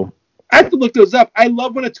 So I have to look those up. I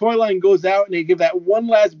love when a toy line goes out and they give that one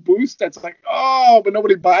last boost. That's like, oh, but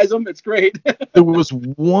nobody buys them. It's great. There was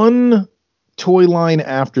one toy line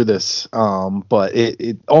after this, but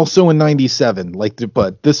it also in '97.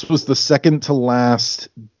 But this was the second to last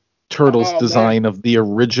Turtles design of the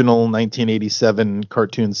original 1987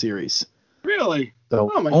 cartoon series. Really?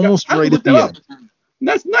 So almost right at the end.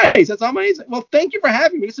 That's nice. That's amazing. Well, thank you for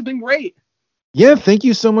having me. This has been great. Yeah, thank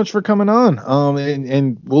you so much for coming on.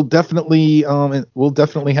 And we'll definitely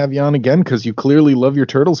have you on again, because you clearly love your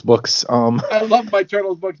Turtles books. I love my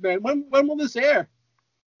Turtles books, man. When will this air?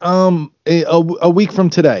 A week from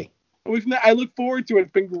today. I look forward to it.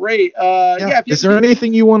 It's been great. Is there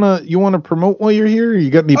anything you wanna promote while you're here? You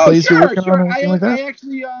got any plays you're working on? Or anything like that? I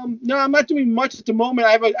actually no, I'm not doing much at the moment.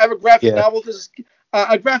 I have a graphic novel.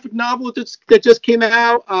 A graphic novel that just came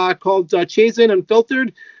out called Chasing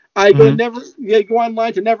Unfiltered. I go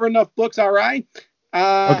online to Never Enough Books RI,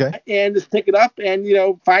 and just pick it up, and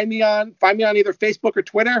find me on either Facebook or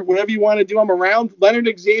Twitter, whatever you want to do. I'm around. Leonard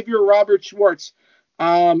Xavier Robert Schwartz.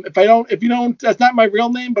 If you don't, that's not my real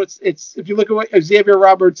name, but it's if you look at what Xavier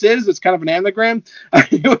Roberts is, it's kind of an anagram.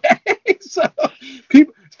 So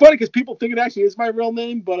it's funny because people think it actually is my real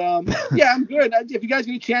name, but yeah, I'm good. If you guys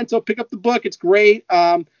get a chance, I'll pick up the book. It's great.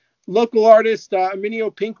 Local artist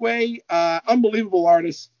Minio Pinkway, unbelievable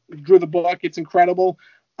artist, drew the book. It's incredible.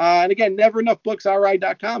 And again,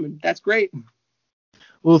 neverenoughbooksri.com, and that's great.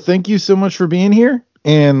 Well, thank you so much for being here.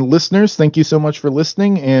 And listeners, thank you so much for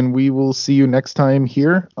listening, and we will see you next time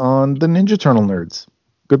here on the Ninja Turtle Nerds.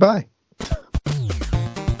 Goodbye.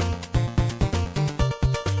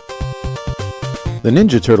 The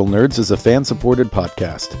Ninja Turtle Nerds is a fan-supported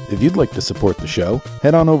podcast. If you'd like to support the show,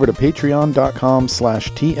 head on over to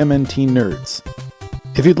patreon.com/TMNTnerds.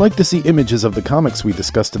 If you'd like to see images of the comics we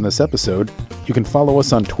discussed in this episode, you can follow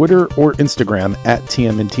us on Twitter or Instagram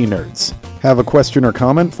 @TMNTnerds. Have a question or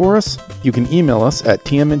comment for us? You can email us at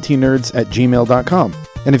tmntnerds@gmail.com.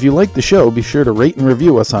 And if you like the show, be sure to rate and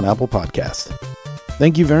review us on Apple Podcast.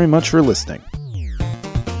 Thank you very much for listening.